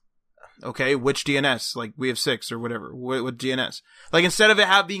 Okay, which DNS? Like, we have 6 or whatever. What DNS? Like, instead of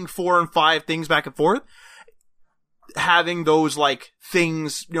it being 4 and 5 things back and forth, having those like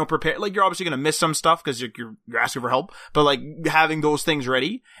things, prepared. Like, you're obviously going to miss some stuff because you're asking for help, but like having those things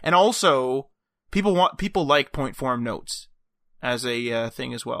ready. And also, people like point form notes as a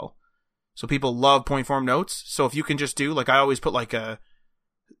thing as well. So people love point form notes. So if you can just do, like, I always put like a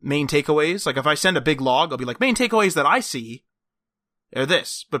main takeaways. Like, if I send a big log, I'll be like, main takeaways that I see are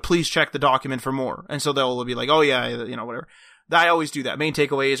this, but please check the document for more. And so they'll be like, oh yeah, whatever. I always do that. Main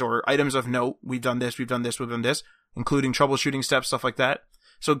takeaways or items of note. We've done this, we've done this, we've done this, including troubleshooting steps, stuff like that.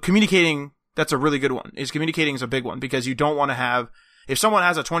 So communicating, that's a really good one. Communicating is a big one, because you don't want to have, if someone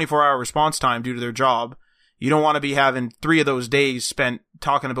has a 24-hour response time due to their job, you don't want to be having 3 of those days spent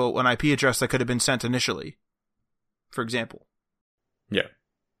talking about an IP address that could have been sent initially, for example. Yeah,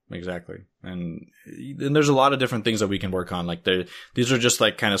 exactly. And there's a lot of different things that we can work on. Like, these are just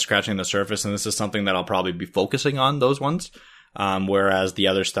like kind of scratching the surface, and this is something that I'll probably be focusing on, those ones. Whereas the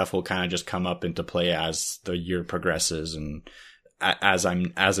other stuff will kind of just come up into play as the year progresses and as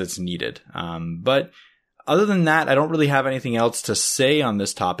it's needed. But other than that, I don't really have anything else to say on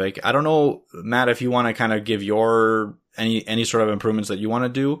this topic. I don't know, Matt, if you want to kind of give your any sort of improvements that you want to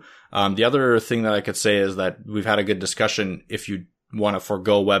do. The other thing that I could say is that we've had a good discussion. If you want to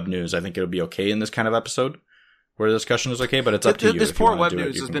forego web news, I think it would be okay in this kind of episode where the discussion is okay, but it's up to you. This poor web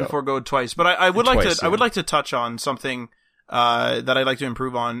news has been foregoed twice, but I would like to touch on something that I'd like to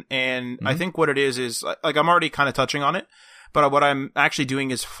improve on. And I think what it is like, I'm already kind of touching on it, but what I'm actually doing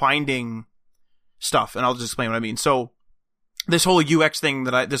is finding stuff, and I'll just explain what I mean. So this whole UX thing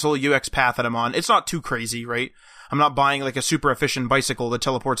this whole UX path that I'm on, it's not too crazy, right? I'm not buying like a super efficient bicycle that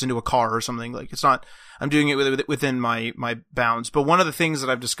teleports into a car or something. Like, it's not, I'm doing it within my bounds. But one of the things that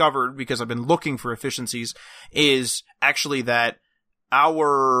I've discovered, because I've been looking for efficiencies, is actually that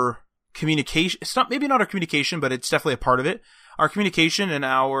our communication, it's maybe not our communication, but it's definitely a part of it. Our communication and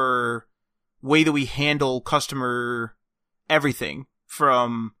our way that we handle customer everything,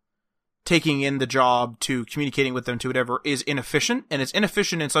 from taking in the job to communicating with them to whatever, is inefficient. And it's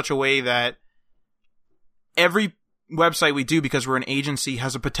inefficient in such a way that every website we do, because we're an agency,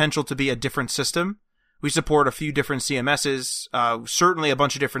 has a potential to be a different system. We support a few different CMSs, certainly a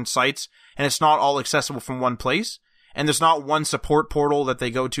bunch of different sites, and it's not all accessible from one place. and there's not one support portal that they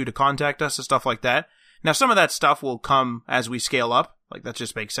go to contact us and stuff like that. Now, some of that stuff will come as we scale up. Like, that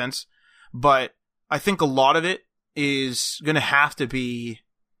just makes sense. But I think a lot of it is going to have to be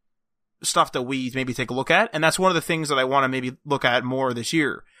stuff that we maybe take a look at. And that's one of the things that I want to maybe look at more this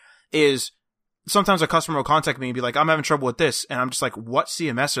year is sometimes a customer will contact me and be like, I'm having trouble with this. And I'm just like, what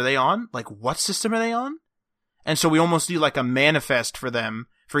CMS are they on? Like, what system are they on? And so we almost do like a manifest for them,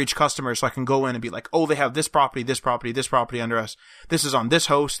 for each customer, so I can go in and be like, oh, they have this property, this property, this property under us. This is on this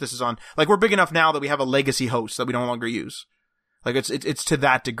host. This is on, like, we're big enough now that we have a legacy host that we no longer use. Like, it's to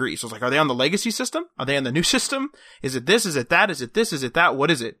that degree. So it's like, are they on the legacy system? Are they on the new system? Is it this? Is it that? Is it this? Is it that?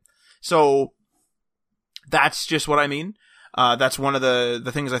 What is it? So that's just what I mean. That's one of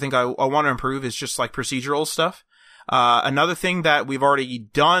the things I think I want to improve is just like procedural stuff. Another thing that we've already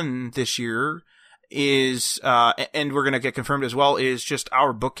done this year is, and we're going to get confirmed as well, is just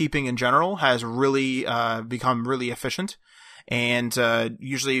our bookkeeping in general has really, become really efficient. And,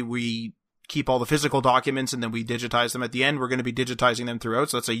 usually we keep all the physical documents and then we digitize them at the end. We're going to be digitizing them throughout.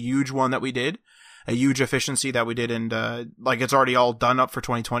 So that's a huge one that we did, a huge efficiency that we did. And, like it's already all done up for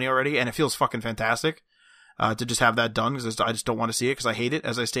 2020 already. And it feels fucking fantastic, to just have that done because I just don't want to see it because I hate it,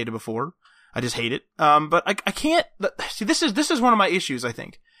 as I stated before. I just hate it. But I can't see, this is one of my issues, I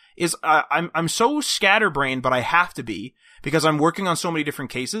think. Is I'm so scatterbrained, but I have to be because I'm working on so many different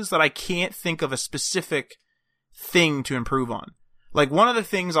cases that I can't think of a specific thing to improve on. Like one of the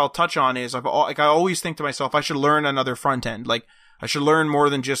things I'll touch on is I always think to myself I should learn another front end. Like I should learn more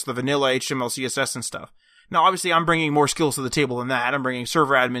than just the vanilla HTML, CSS and stuff. Now, obviously, I'm bringing more skills to the table than that. I'm bringing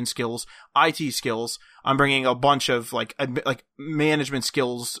server admin skills, IT skills. I'm bringing a bunch of like management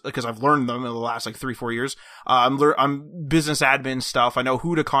skills because I've learned them in the last like 3-4 years. I'm business admin stuff. I know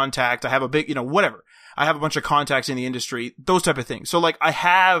who to contact. I have a big, whatever. I have a bunch of contacts in the industry, those type of things. So like I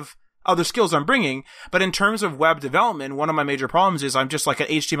have other skills I'm bringing, but in terms of web development, one of my major problems is I'm just like an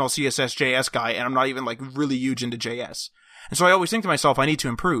HTML, CSS, JS guy, and I'm not even like really huge into JS. And so I always think to myself, I need to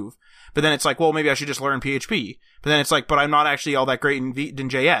improve. But then it's like, well, maybe I should just learn PHP. But then it's like, but I'm not actually all that great in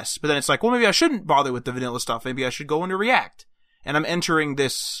JS. But then it's like, well, maybe I shouldn't bother with the vanilla stuff. Maybe I should go into React. And I'm entering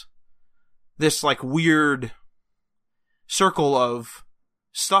this like weird circle of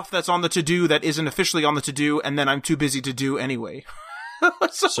stuff that's on the to-do that isn't officially on the to-do, and then I'm too busy to do anyway.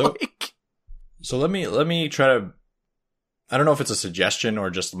 So let me try to, I don't know if it's a suggestion or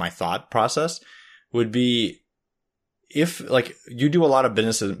just my thought process, would be, if like you do a lot of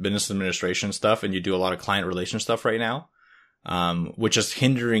business administration stuff and you do a lot of client relation stuff right now, which is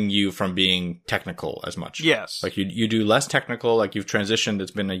hindering you from being technical as much. Yes. Like you do less technical, like you've transitioned.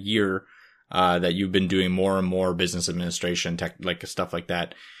 It's been a year, that you've been doing more and more business administration, like stuff like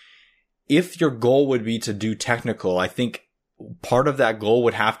that. If your goal would be to do technical, I think part of that goal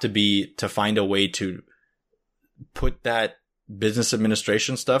would have to be to find a way to put that business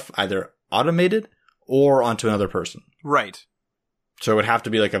administration stuff either automated or onto another person. Right. So it would have to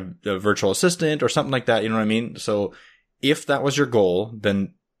be like a virtual assistant or something like that. You know what I mean? So if that was your goal,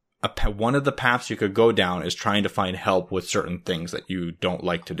 then one of the paths you could go down is trying to find help with certain things that you don't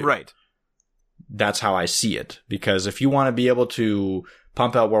like to do. Right. That's how I see it. Because if you want to be able to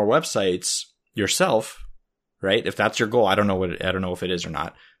pump out more websites yourself, right? If that's your goal, I don't know if it is or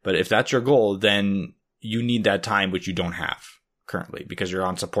not, but if that's your goal, then you need that time, which you don't have currently because you're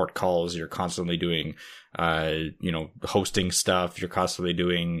on support calls. You're constantly doing, hosting stuff. You're constantly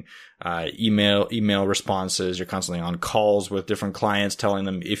doing, email responses. You're constantly on calls with different clients, telling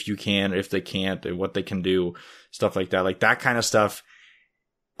them if you can, if they can't, what they can do, stuff like that. Like that kind of stuff,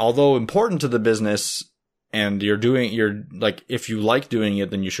 although important to the business and you're like, if you like doing it,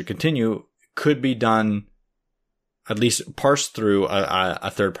 then you should continue, could be done at least parsed through a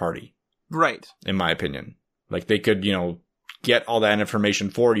third party. Right. In my opinion. Like they could, get all that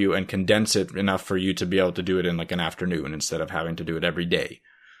information for you and condense it enough for you to be able to do it in like an afternoon instead of having to do it every day.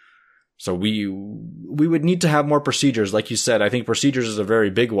 So we would need to have more procedures. Like you said, I think procedures is a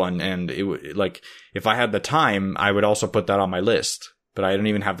very big one. And like, if I had the time, I would also put that on my list, but I don't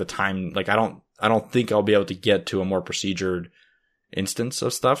even have the time. Like, I don't think I'll be able to get to a more procedured instance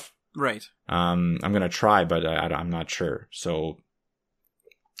of stuff. Right. I'm going to try, but I'm not sure. So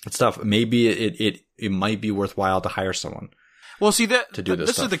it's tough. Maybe it might be worthwhile to hire someone. Well, see to do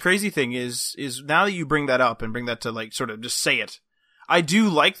this is the crazy thing is now that you bring that up and bring that to like sort of just say it. I do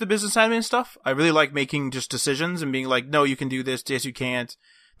like the business admin stuff. I really like making just decisions and being like, no, you can do this. Yes, you can't.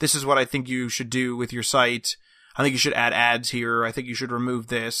 This is what I think you should do with your site. I think you should add ads here. I think you should remove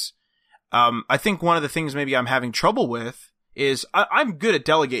this. I think one of the things maybe I'm having trouble with is I'm good at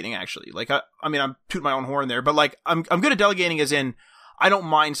delegating actually. Like, I'm tooting my own horn there, but like I'm good at delegating as in I don't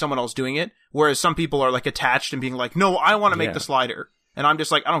mind someone else doing it. Whereas some people are like attached and being like, no, I want to make the slider. And I'm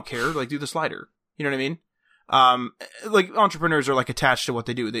just like, I don't care. Like, do the slider. You know what I mean? Like entrepreneurs are like attached to what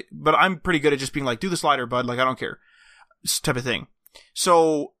they do. But I'm pretty good at just being like, do the slider, bud. Like, I don't care. This type of thing.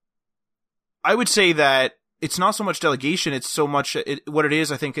 So I would say that it's not so much delegation. It's so much what it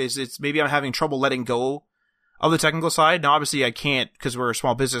is. I think is it's maybe I'm having trouble letting go of the technical side. Now, obviously I can't, because we're a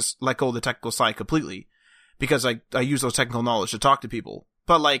small business, let go of the technical side completely because I use those technical knowledge to talk to people,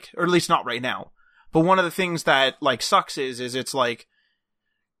 but like, or at least not right now. But one of the things that like sucks is it's like,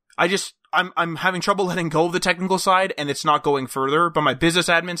 I'm having trouble letting go of the technical side and it's not going further, but my business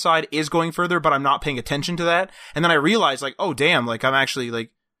admin side is going further, but I'm not paying attention to that. And then I realize like, oh damn, like I'm actually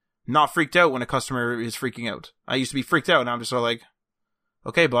like not freaked out when a customer is freaking out. I used to be freaked out and I'm just sort of like,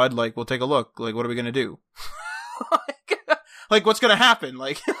 okay, bud, like we'll take a look. Like, what are we going to do? like what's going to happen?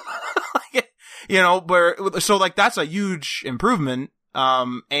 Like, you know, so like that's a huge improvement.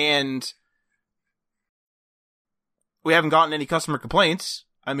 And we haven't gotten any customer complaints.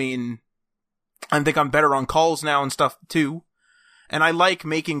 I mean, I think I'm better on calls now and stuff too. And I like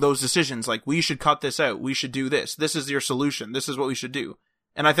making those decisions. Like, we should cut this out. We should do this. This is your solution. This is what we should do.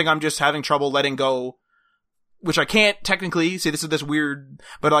 And I think I'm just having trouble letting go, which I can't technically see. This is this weird,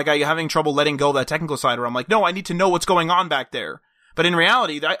 but like I'm having trouble letting go of that technical side where I'm like, no, I need to know what's going on back there. But in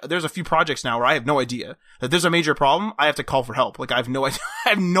reality, there's a few projects now where I have no idea that there's a major problem. I have to call for help. Like I have no idea. I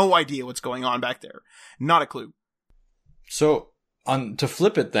have no idea what's going on back there. Not a clue. So to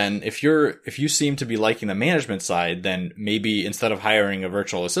flip it then, if you seem to be liking the management side, then maybe instead of hiring a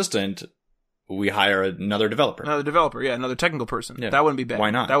virtual assistant, we hire another developer. Another developer, yeah, another technical person. Yeah. That wouldn't be bad.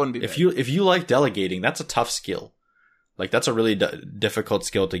 Why not? That wouldn't be bad. If you like delegating, that's a tough skill. Like that's a really difficult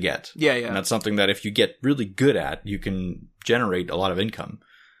skill to get. Yeah, yeah. And that's something that if you get really good at, you can generate a lot of income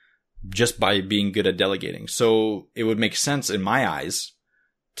just by being good at delegating. So it would make sense in my eyes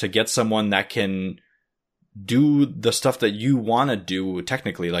to get someone that can do the stuff that you want to do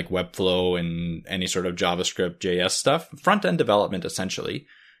technically, like Webflow and any sort of JavaScript, JS stuff, front-end development essentially,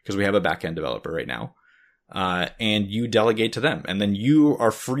 because we have a back-end developer right now. And you delegate to them. And then you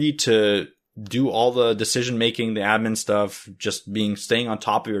are free to do all the decision-making, the admin stuff, just staying on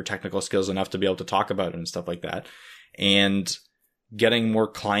top of your technical skills enough to be able to talk about it and stuff like that. And getting more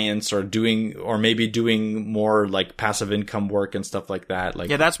clients or maybe doing more like passive income work and stuff like that. Like,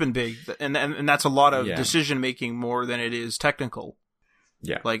 yeah, that's been big. And that's a lot of decision-making more than it is technical.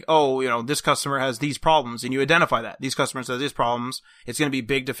 Yeah. Like, oh, you know, this customer has these problems and you identify that. These customers have these problems. It's going to be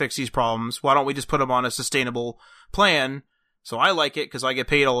big to fix these problems. Why don't we just put them on a sustainable plan? So I like it because I get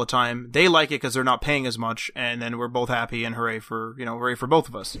paid all the time. They like it because they're not paying as much. And then we're both happy and hooray for both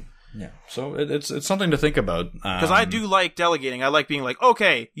of us. Yeah. So it's something to think about. Because I do like delegating. I like being like,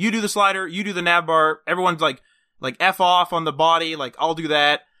 okay, you do the slider, you do the nav bar. Everyone's like F off on the body. Like, I'll do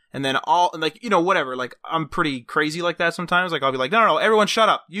that. And then whatever. Like, I'm pretty crazy like that sometimes. Like, I'll be like, no, everyone shut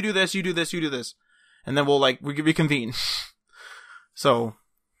up. You do this, you do this, you do this. And then we'll reconvene. So.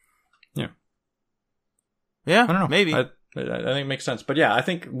 Yeah. Yeah. I don't know. Maybe. I think it makes sense. But yeah, I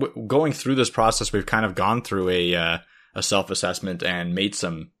think going through this process, we've kind of gone through a self-assessment and made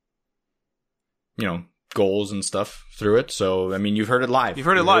some, goals and stuff through it. So, I mean, you've heard it live. You've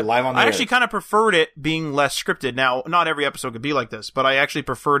heard it live on the I actually kind of preferred it being less scripted. Now, not every episode could be like this, but I actually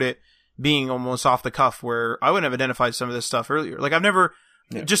preferred it being almost off the cuff where I wouldn't have identified some of this stuff earlier. Like, I've never,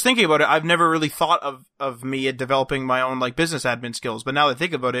 just thinking about it, I've never really thought of me developing my own, like, business admin skills. But now that I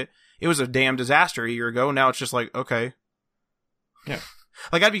think about it, it was a damn disaster a year ago. Now it's just like, okay. Yeah.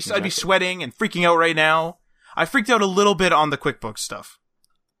 Like, I'd be sweating and freaking out right now. I freaked out a little bit on the QuickBooks stuff.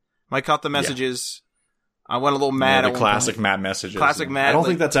 I caught the messages. I went a little mad. The classic Matt messages. Classic Matt. I don't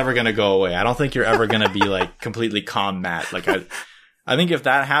think that's ever going to go away. I don't think you're ever going to be like completely calm Matt. Like I think if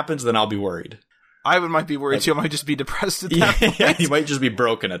that happens, then I'll be worried. I might be worried too. I might just be depressed at that point. Yeah, you might just be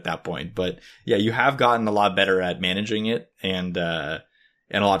broken at that point. But yeah, you have gotten a lot better at managing it and a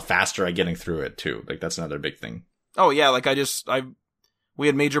lot faster at getting through it too. Like that's another big thing. Oh yeah, like we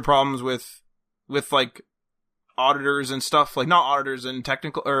had major problems with like auditors and stuff, like not auditors in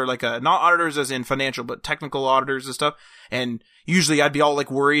technical, or like not auditors as in financial, but technical auditors and stuff. And usually I'd be all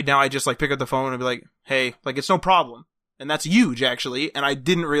like worried. Now I just like pick up the phone and be like, hey, like it's no problem. And that's huge actually. And I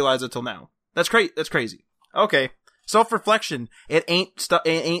didn't realize it till now. That's great. That's crazy. Okay. Self-reflection. It ain't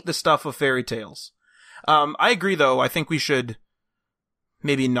the stuff of fairy tales. I agree though. I think we should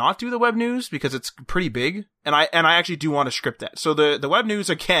maybe not do the web news because it's pretty big. And I actually do want to script that. So the web news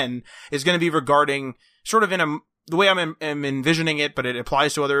again is going to be regarding sort of the way I'm envisioning it, but it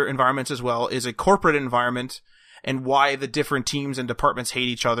applies to other environments as well, is a corporate environment. and why the different teams and departments hate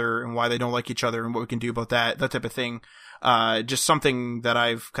each other and why they don't like each other and what we can do about that type of thing. Just something that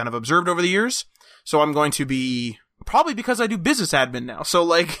I've kind of observed over the years. So I'm going to be, probably because I do business admin now. So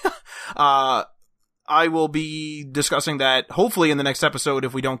like, I will be discussing that hopefully in the next episode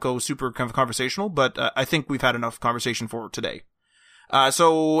if we don't go super kind of conversational, but I think we've had enough conversation for today.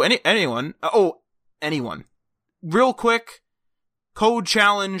 So anyone, real quick, code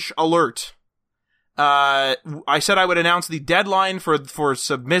challenge alert. I said I would announce the deadline for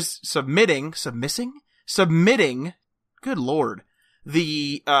submitting, good lord,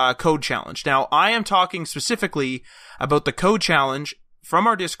 the code challenge. Now, I am talking specifically about the code challenge from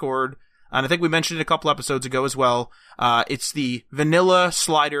our Discord, and I think we mentioned it a couple episodes ago as well. It's the Vanilla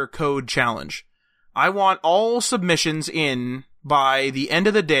Slider Code Challenge. I want all submissions in by the end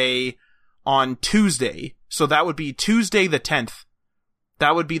of the day on Tuesday. So that would be Tuesday the 10th.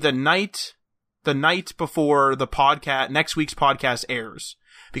 That would be the night before the podcast, next week's podcast airs.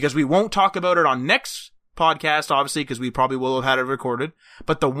 Because we won't talk about it on next podcast, obviously, because we probably will have had it recorded.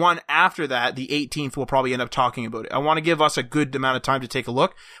 But the one after that, the 18th, we'll probably end up talking about it. I want to give us a good amount of time to take a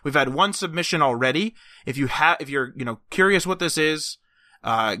look. We've had one submission already. If you're, curious what this is,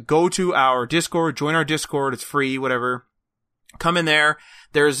 go to our Discord, join our Discord. It's free, whatever. Come in there.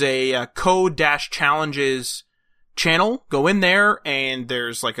 There's a code-challenges channel. Go in there and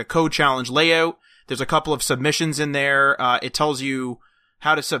there's like a code challenge layout. There's a couple of submissions in there. It tells you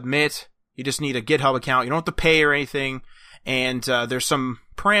how to submit. You just need a GitHub account. You don't have to pay or anything. And there's some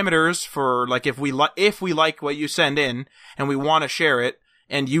parameters for like if we like what you send in and we want to share it,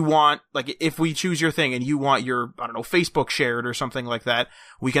 and you want, like, if we choose your thing and you want your, I don't know, Facebook shared or something like that,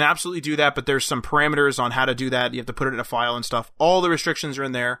 we can absolutely do that, but there's some parameters on how to do that. You have to put it in a file and stuff. All the restrictions are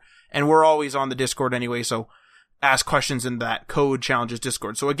in there, and we're always on the Discord anyway, so ask questions in that Code Challenges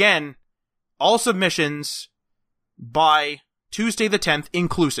Discord. So again, all submissions by Tuesday the 10th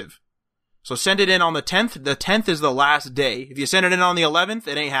inclusive. So send it in on the 10th. The 10th is the last day. If you send it in on the 11th,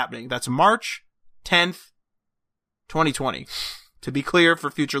 it ain't happening. That's March 10th, 2020. To be clear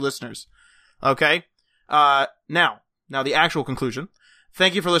for future listeners. Okay? Now the actual conclusion.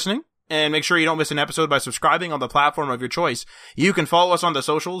 Thank you for listening, and make sure you don't miss an episode by subscribing on the platform of your choice. You can follow us on the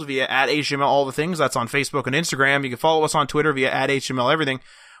socials via @HTML All the Things. That's on Facebook and Instagram. You can follow us on Twitter via @HTML Everything.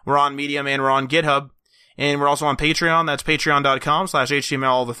 We're on Medium and we're on GitHub. And we're also on Patreon. That's patreon.com/HTML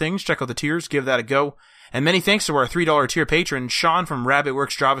All the Things. Check out the tiers. Give that a go. And many thanks to our $3 tier patron, Sean from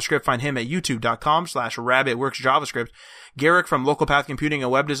RabbitWorks JavaScript. Find him at youtube.com/RabbitWorksJavaScript. Garrick from Local Path Computing and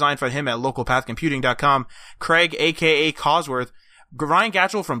Web Design. Find him at localpathcomputing.com. Craig, a.k.a. Cosworth. Ryan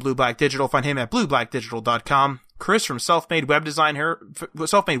Gatchell from Blue Black Digital. Find him at blueblackdigital.com. Chris from Self-Made Web Designer. Find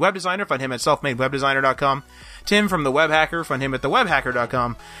him at selfmadewebdesigner.com. Tim from The Web Hacker. Find him at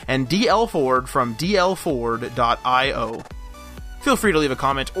thewebhacker.com. And DL Ford from dlford.io. Feel free to leave a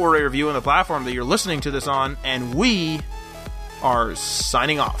comment or a review on the platform that you're listening to this on, and we are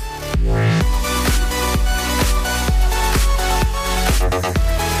signing off.